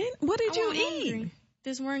 You didn't? What did you eat? Hungry.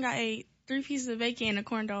 This morning I ate 3 pieces of bacon and a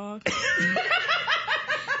corn dog.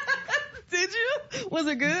 Did you? Was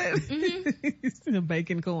it good? Mm-hmm. A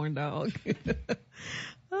bacon corn dog.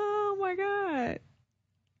 Oh my God.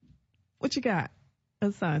 What you got?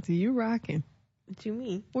 Asante, you rocking. What you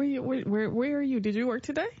mean? Where are you? Did you work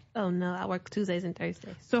today? Oh no, I work Tuesdays and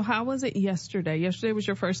Thursdays. So how was it yesterday? Yesterday was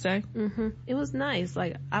your first day? Mm-hmm. It was nice.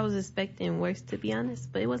 Like I was expecting worse, to be honest,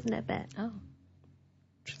 but it wasn't that bad. Oh.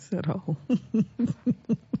 She said, oh.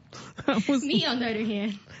 Me, on the other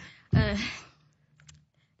hand,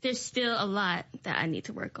 there's still a lot that I need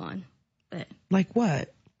to work on. But like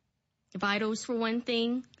what? Vitals, for one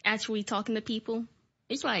thing. Actually talking to people.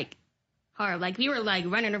 It's like hard. Like we were like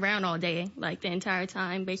running around all day, like the entire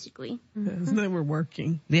time, basically. Yes, they were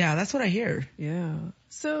working. Yeah, that's what I hear. Yeah.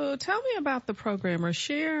 So tell me about the program, or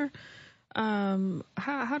share.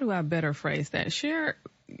 How do I better phrase that? Share.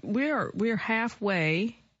 We're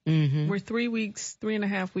halfway. Mm-hmm. We're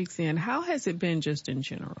 3.5 weeks in. How has it been just in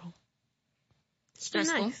general?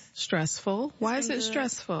 Stressful. Nice. Stressful? Why is it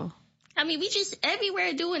stressful? I mean, we just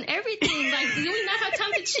everywhere doing everything. Like, do we not have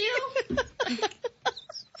time to chill?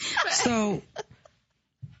 So,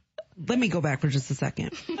 let me go back for just a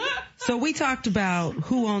second. So we talked about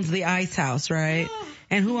who owns the ice house, right?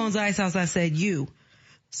 And who owns the ice house? I said you.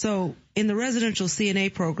 So in the residential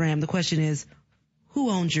CNA program, the question is, who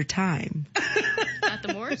owns your time? Not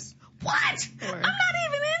the Morris? What? I'm not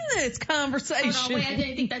even in this conversation. Hold on, wait, I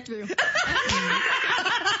didn't think that through. She said,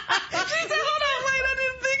 hold on, wait, I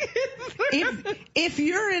didn't think it through. If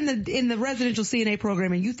you're in the residential CNA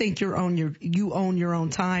program and you think you own your own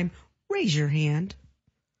time, raise your hand.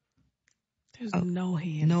 There's no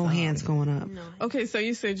hands. No hands going up. No. Okay, so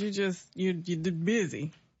you said you're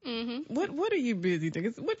busy. Mm-hmm. What are you busy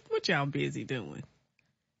doing? What y'all busy doing?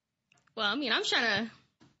 Well, I mean, I'm trying to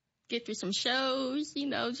get through some shows,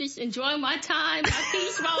 just enjoy my time, my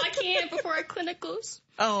peace while I can before our clinicals.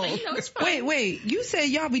 Oh, but, it's fun. Wait. You said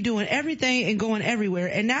y'all be doing everything and going everywhere,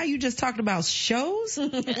 and now you just talked about shows?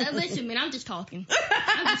 Listen, man, I'm just talking.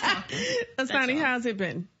 Asani, how's it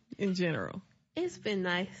been in general? It's been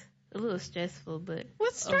nice. A little stressful, but...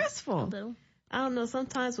 What's stressful? A little. I don't know.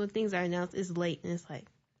 Sometimes when things are announced, it's late, and it's like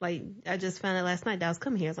I just found out last night that I was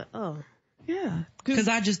coming here. I was like, oh. Yeah. Because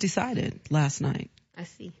I just decided last night. I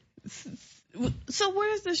see. So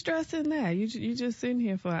where's the stress in that? You just sitting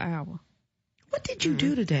here for an hour. What did you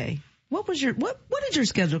do today? What did your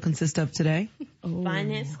schedule consist of today?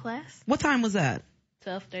 Finance class. What time was that?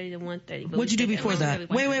 12:30 to 1:30. What'd you do before that?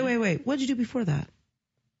 Wait. What'd you do before that?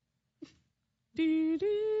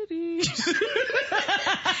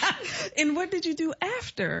 And what did you do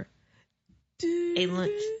after? Ate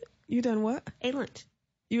lunch. You done what? Ate lunch.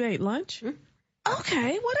 You ate lunch? Mm-hmm.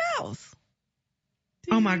 Okay, what else?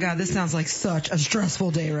 Oh my God, this sounds like such a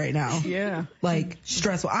stressful day right now. Yeah. Like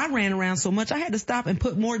stressful. I ran around so much I had to stop and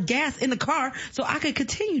put more gas in the car so I could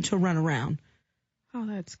continue to run around. Oh,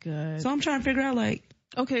 that's good. So I'm trying to figure out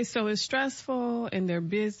okay, so it's stressful and they're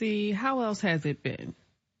busy. How else has it been?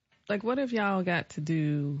 Like, what have y'all got to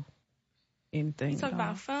do? Anything? Talk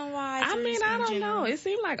about fun-wise. I mean, I don't know. It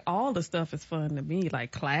seemed like all the stuff is fun to me.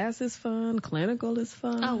 Like class is fun, clinical is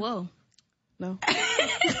fun. Oh, whoa. No.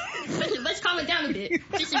 Let's calm it down a bit.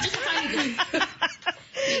 Just a tiny bit.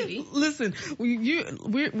 Maybe. Listen,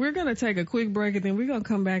 we're going to take a quick break and then we're going to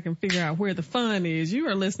come back and figure out where the fun is. You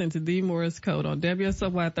are listening to The Morris Code on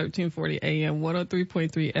WSOY 1340 AM,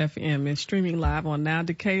 103.3 FM, and streaming live on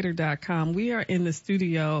nowdecatur.com. We are in the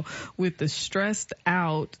studio with the stressed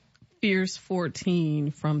out Fierce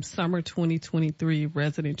 14 from Summer 2023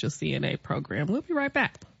 Residential CNA Program. We'll be right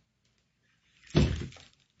back.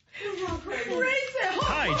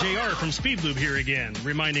 Hi, JR from Speed Lube here again,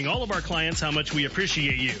 reminding all of our clients how much we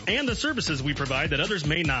appreciate you and the services we provide that others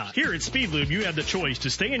may not. Here at Speed Lube, you have the choice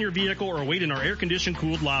to stay in your vehicle or wait in our air-conditioned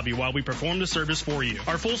cooled lobby while we perform the service for you.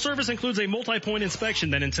 Our full service includes a multi-point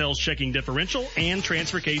inspection that entails checking differential and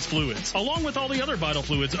transfer case fluids, along with all the other vital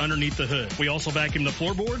fluids underneath the hood. We also vacuum the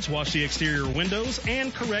floorboards, wash the exterior windows,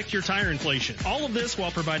 and correct your tire inflation. All of this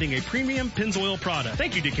while providing a premium Pennzoil product.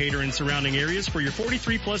 Thank you, Decatur and surrounding areas, for your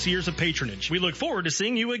 43-plus years of patronage. We look forward to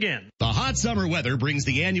seeing you again. The hot summer weather brings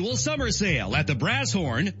the annual summer sale at the Brass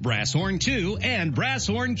Horn, Brass Horn 2, and Brass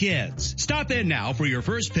Horn Kids. Stop in now for your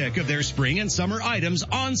first pick of their spring and summer items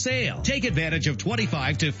on sale. Take advantage of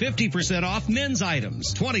 25 to 50% off men's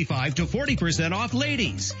items, 25 to 40% off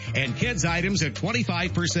ladies, and kids items at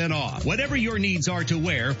 25% off. Whatever your needs are to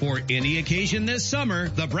wear for any occasion this summer,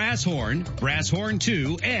 the Brass Horn, Brass Horn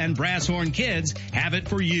 2, and Brass Horn Kids have it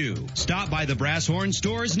for you. Stop by the Brass Horn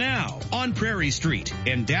stores now on Prairie Street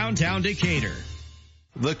in downtown Decatur.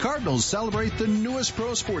 The Cardinals celebrate the newest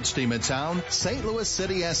pro sports team in town, St. Louis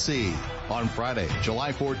City SC. On Friday,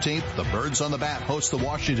 July 14th, the Birds on the Bat host the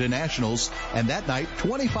Washington Nationals, and that night,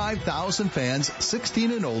 25,000 fans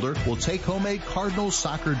 16 and older will take home a Cardinals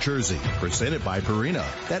soccer jersey, presented by Purina.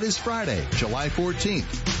 That is Friday, July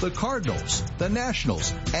 14th. The Cardinals, the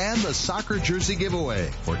Nationals, and the soccer jersey giveaway.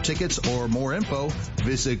 For tickets or more info,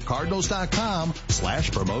 visit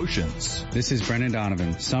cardinals.com/promotions. This is Brendan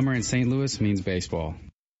Donovan. Summer in St. Louis means baseball.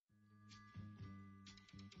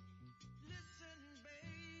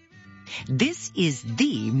 This is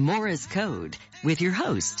The Morris Code with your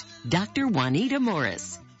host, Dr. Juanita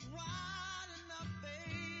Morris.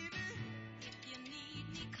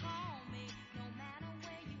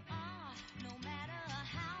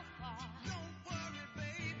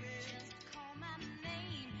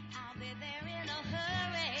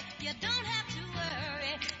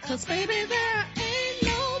 Cause baby, there ain't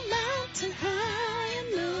no mountain high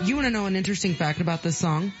enough. You want to know an interesting fact about this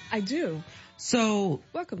song? I do. So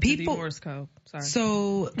welcome to the Morse Code. Sorry.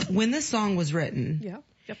 So when this song was written, yep.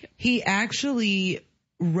 He actually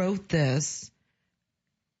wrote this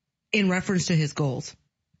in reference to his goals.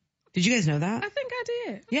 Did you guys know that? I think I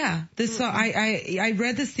did. Yeah. This song, I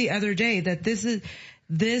read this the other day that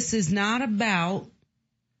this is not about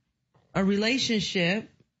a relationship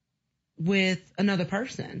with another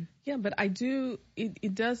person. Yeah, but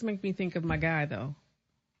it does make me think of my guy though.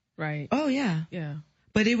 Right. Oh yeah. Yeah.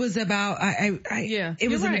 But it was about, it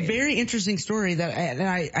was a very interesting story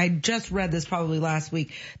that I just read this probably last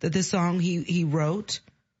week, that this song he wrote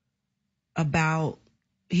about,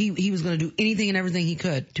 he was going to do anything and everything he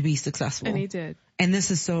could to be successful. And he did. And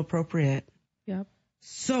this is so appropriate. Yep.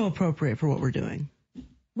 So appropriate for what we're doing.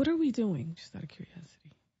 What are we doing? Just out of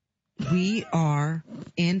curiosity. We are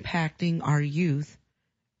impacting our youth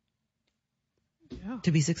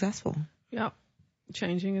to be successful. Yep.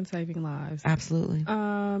 Changing and saving lives. Absolutely.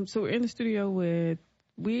 So we're in the studio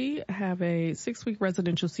we have a 6-week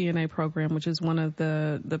residential CNA program, which is one of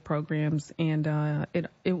the programs, and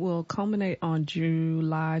it will culminate on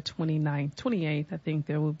July 28th. I think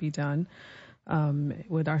that will be done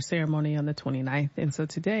with our ceremony on the 29th. And so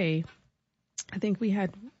today, I think we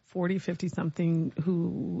had 50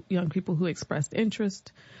 something young people who expressed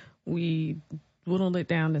interest. We whittled it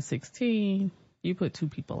down to 16. You put 2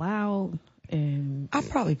 people out. And I'll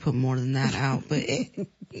probably put more than that out, but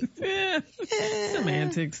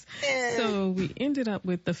semantics. So we ended up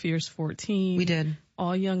with the Fierce 14. We did.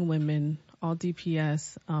 All young women, all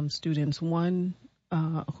DPS students. One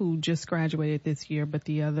who just graduated this year, but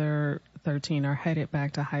the other 13 are headed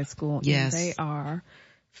back to high school. Yes. And they are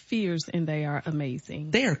fierce and they are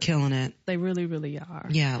amazing. They are killing it. They really, really are.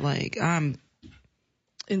 Yeah,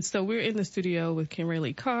 And so we're in the studio with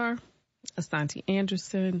Kimberly Carr, Asante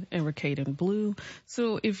Anderson, and Rakaden Blue.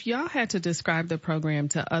 So if y'all had to describe the program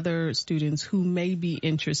to other students who may be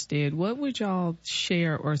interested, what would y'all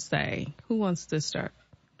share or say? Who wants to start?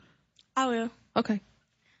 I will. Okay.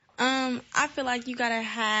 I feel like you gotta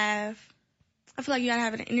have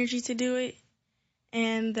an energy to do it,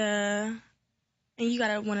 and you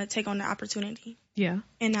gotta want to take on the opportunity. Yeah.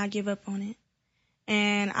 And not give up on it.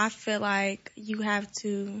 And I feel like you have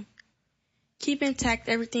to keep intact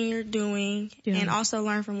everything you're doing, and also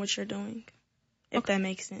learn from what you're doing, if that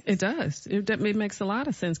makes sense. It does. It makes a lot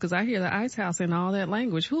of sense, because I hear the Ice House and all that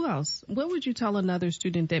language. Who else? What would you tell another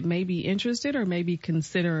student that may be interested or may be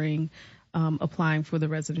considering applying for the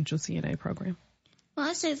residential CNA program? Well,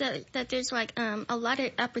 I say that there's a lot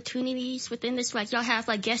of opportunities within this. Like y'all have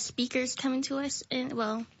guest speakers coming to us,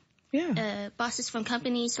 and bosses from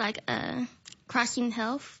companies like Crossing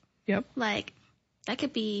Health. Yep. That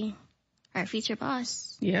could be our future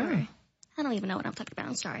boss. Yeah. I don't even know what I'm talking about.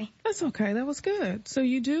 I'm sorry. That's okay. That was good. So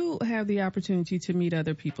you do have the opportunity to meet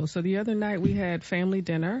other people. So the other night we had family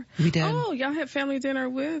dinner. We did. Oh, y'all had family dinner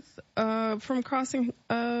with, from Crossing,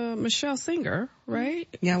 Michelle Singer, right?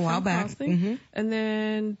 Yeah, a while back. Mm-hmm. And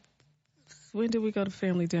then when did we go to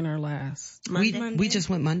family dinner last? Monday. We just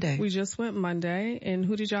went Monday. We just went Monday. And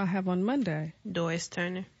who did y'all have on Monday? Doris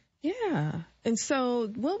Turner. Yeah. And so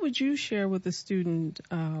what would you share with the student,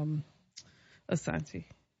 Asante?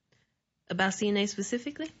 About CNA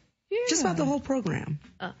specifically? Yeah. Just about the whole program.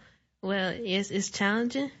 Well, it's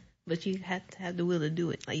challenging, but you have to have the will to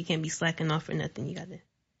do it. You can't be slacking off or nothing. You got to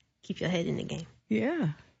keep your head in the game.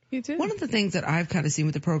 Yeah, you do. One of the things that I've kind of seen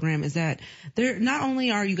with the program is that not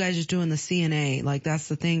only are you guys just doing the CNA, that's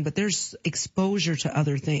the thing, but there's exposure to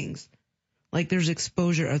other things. There's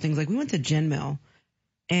exposure to other things. We went to Gin Mill,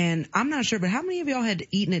 and I'm not sure, but how many of y'all had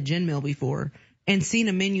eaten at Gin Mill before and seen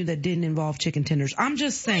a menu that didn't involve chicken tenders? I'm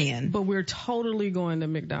just saying. But we're totally going to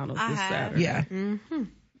McDonald's this Saturday. Yeah. Mm-hmm.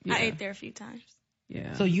 Yeah. I ate there a few times.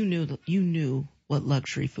 Yeah. So you knew what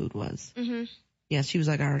luxury food was. Mm-hmm. Yeah, she was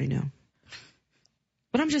like, I already know.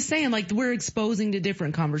 But I'm just saying, we're exposing to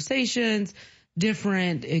different conversations,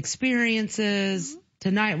 different experiences. Mm-hmm.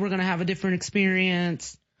 Tonight we're gonna have a different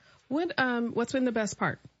experience. What's been the best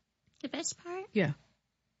part? The best part? Yeah.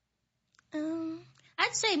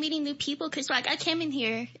 I'd say meeting new people, because I came in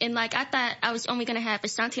here and I thought I was only gonna have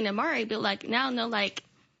Asante and Amari, but now I know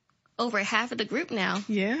over half of the group now.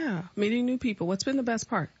 Yeah, meeting new people. What's been the best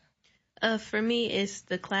part? For me, it's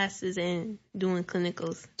the classes and doing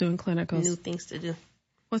clinicals. Doing clinicals. New things to do.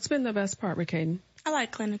 What's been the best part, Rakaden? I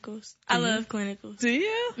like clinicals. I love clinicals. Do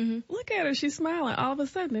you? Mm-hmm. Look at her. She's smiling. All of a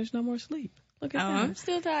sudden, there's no more sleep. Look at that. I'm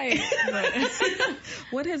still tired.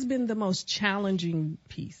 What has been the most challenging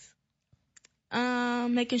piece?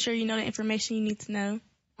 Making sure you know the information you need to know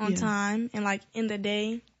on time and in the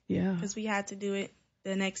day. Yeah. Because we had to do it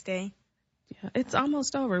the next day. Yeah. It's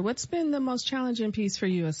almost over. What's been the most challenging piece for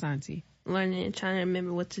you, Asante? Learning and trying to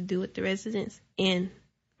remember what to do with the residents and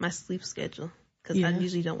my sleep schedule, because I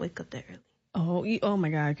usually don't wake up that early. Oh my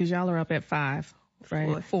God, because y'all are up at 5.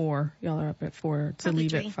 right? 4. Y'all are up at 4 to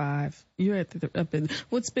leave 3. at 5. You're up in.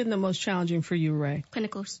 What's been the most challenging for you, Ray?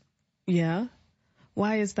 Clinicals. Yeah.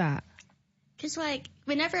 Why is that? Cause like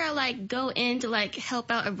whenever I like go in to like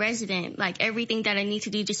help out a resident, like everything that I need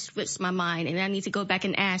to do just slips my mind, and I need to go back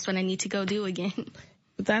and ask what I need to go do again.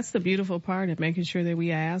 But that's the beautiful part of making sure that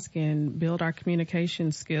we ask and build our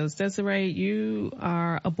communication skills. Desiree, you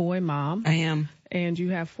are a boy mom. I am. And you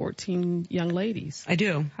have 14 young ladies. I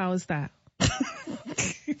do. How is that?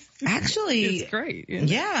 Actually, it's great.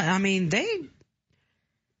 Yeah, I mean,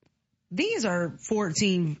 these are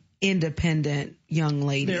 14 independent young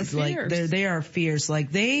ladies. They're fierce. They are fierce.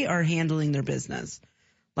 Like, they are handling their business.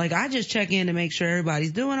 Like, I just check in to make sure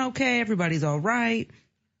everybody's doing okay, everybody's all right.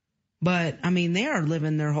 But I mean, they are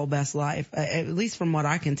living their whole best life, at least from what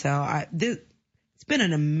I can tell. It's been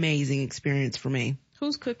an amazing experience for me.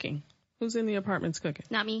 Who's cooking? Who's in the apartments cooking?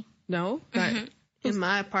 Not me. No? Mm-hmm. In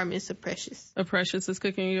my apartment, it's a Precious. A Precious is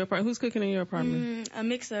cooking in your apartment. Who's cooking in your apartment? A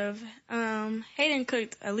mix of. Hayden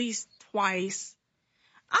cooked at least twice.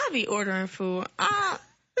 I'll be ordering food.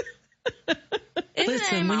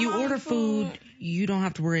 Listen, when you order food, you don't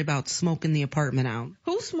have to worry about smoking the apartment out.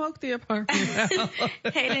 Who smoked the apartment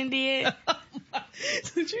out? Hayden did.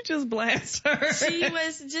 Did you just blast her? She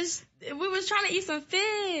was just. We was trying to eat some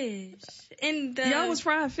fish. Y'all was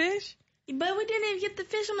frying fish? But we didn't even get the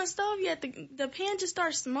fish on the stove yet. The pan just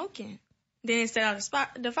started smoking. Then it set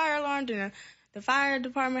out the fire alarm. Then the fire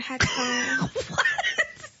department had to come. What?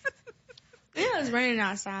 It was raining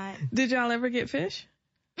outside. Did y'all ever get fish?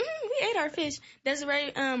 We ate our fish.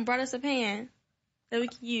 Desiree brought us a pan that we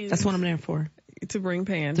could use. That's what I'm there for. To bring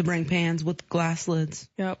pans. To bring pans with glass lids.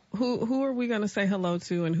 Yep. Who are we going to say hello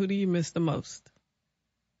to, and who do you miss the most?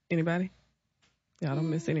 Anybody? Y'all don't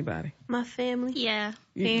miss anybody. My family. Yeah.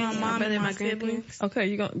 My mom and my grandparents. Okay,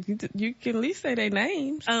 you can at least say their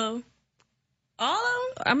names. Oh. All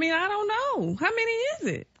of them? I mean, I don't know. How many is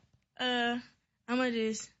it? I'm going to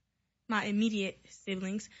just, my immediate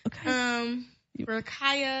siblings. Okay.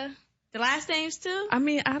 Rakaya. The last names too? I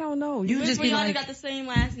mean, I don't know. You just be like, got the same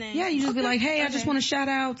last name. Yeah, you just be like, hey, I just want to shout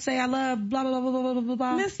out, say I love, blah, blah, blah, blah, blah, blah,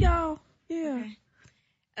 blah. Miss y'all. Yeah. Okay.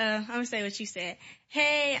 I'm going to say what you said.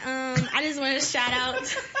 Hey, I just want to shout out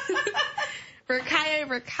Rakaya,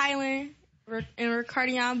 Rakylan, and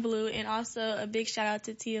Ricardion Blue, and also a big shout out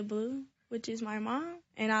to Tia Blue, which is my mom,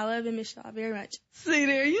 and I love and miss y'all very much. See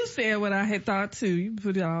there, you said what I had thought too. You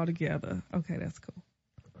put it all together. Okay, that's cool.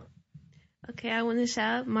 Okay, I want to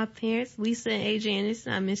shout out my parents, Lisa and Adrian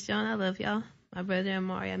Anderson. I miss y'all and I love y'all. My brother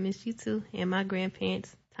Amari, I miss you too. And my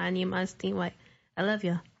grandparents, Tiny and Monstine White. I love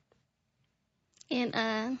y'all. And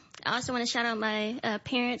I also want to shout out my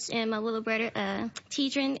parents and my little brother,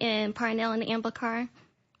 Tidrin and Parnell in the Amber car.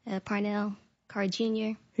 Parnell Carr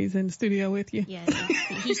Jr. He's in the studio with you? Yeah,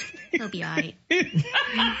 he'll be all right.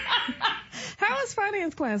 How has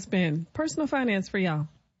finance class been? Personal finance for y'all?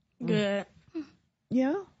 Good.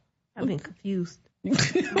 Yeah? I've been confused.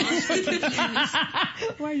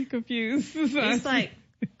 Why are you confused? It's like,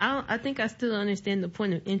 I think I still understand the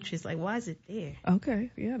point of interest. Like, why is it there?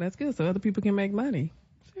 Okay, yeah, that's good. So other people can make money.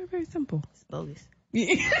 It's very, very simple. It's bogus.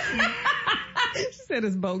 She said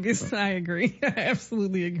it's bogus. I agree. I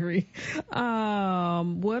absolutely agree.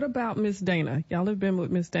 What about Miss Dana? Y'all have been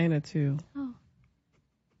with Miss Dana too. Oh.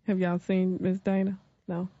 Have y'all seen Miss Dana?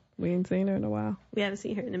 No? We ain't seen her in a while. We haven't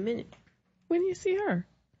seen her in a minute. When did you see her?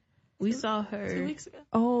 We saw her 2 weeks ago.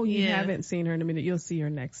 Oh, you haven't seen her in a minute. You'll see her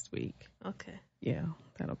next week. Okay. Yeah,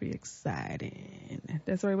 that'll be exciting.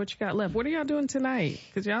 That's right. What you got left? What are y'all doing tonight?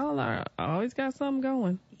 Because y'all are always got something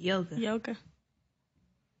going. Yoga.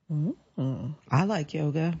 Mm-hmm. I like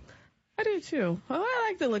yoga. I do too. Well, I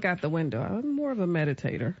like to look out the window. I'm more of a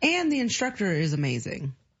meditator. And the instructor is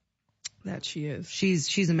amazing. That she is.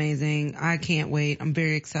 She's amazing. I can't wait. I'm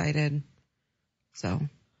very excited. So,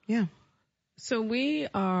 yeah. So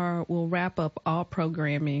we'll wrap up all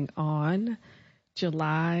programming on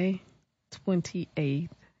July 28th,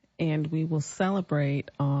 and we will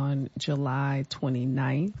celebrate on July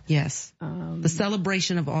 29th. Yes. The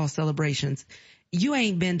celebration of all celebrations. You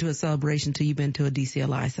ain't been to a celebration till you've been to a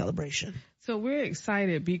DCLI celebration. So we're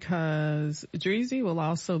excited because Dreezy will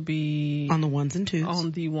also be on the ones and twos.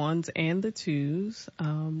 On the ones and the twos.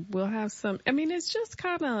 We'll have some, I mean, it's just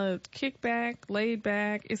kind of kick back, laid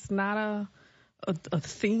back. It's not a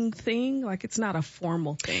thing. Like, it's not a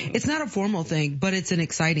formal thing. It's not a formal thing, but it's an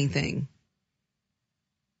exciting thing.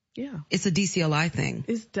 Yeah. It's a DCLI thing.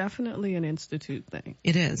 It's definitely an institute thing.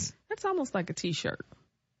 It is. It's almost like a t-shirt.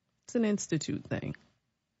 It's an institute thing.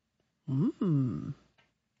 We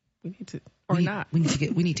need to, or not. We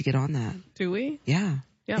need to get on that. Do we? Yeah.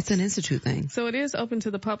 Yep. It's an institute thing. So it is open to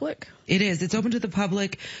the public? It is. It's open to the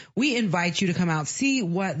public. We invite you to come out, see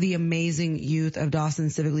what the amazing youth of Dawson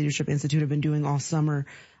Civic Leadership Institute have been doing all summer.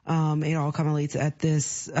 It all culminates at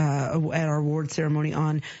this, at our award ceremony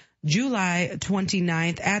on July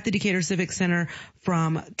 29th at the Decatur Civic Center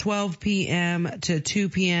from 12 p.m. to 2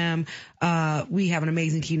 p.m. We have an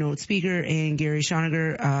amazing keynote speaker in Gary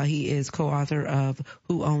Schoniger. He is co-author of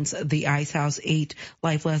Who Owns the Ice House, 8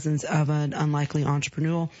 Life Lessons of an Unlikely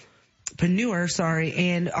Entrepreneur.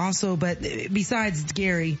 And also, but besides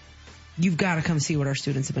Gary, you've got to come see what our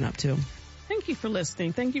students have been up to. Thank you for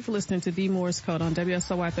listening. Thank you for listening to The Morris Code on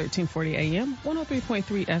WSOY 1340 AM,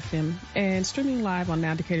 103.3 FM, and streaming live on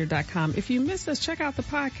nowdecatur.com. If you missed us, check out the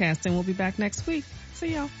podcast, and we'll be back next week.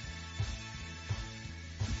 See y'all.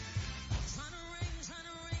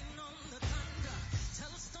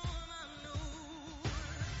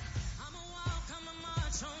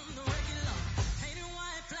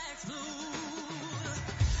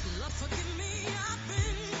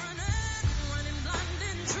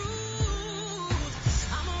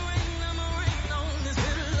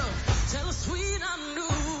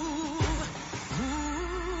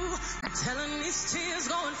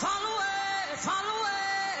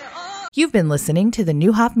 You've been listening to the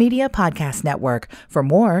Neuhoff Media Podcast Network. For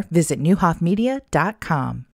more, visit neuhoffmedia.com.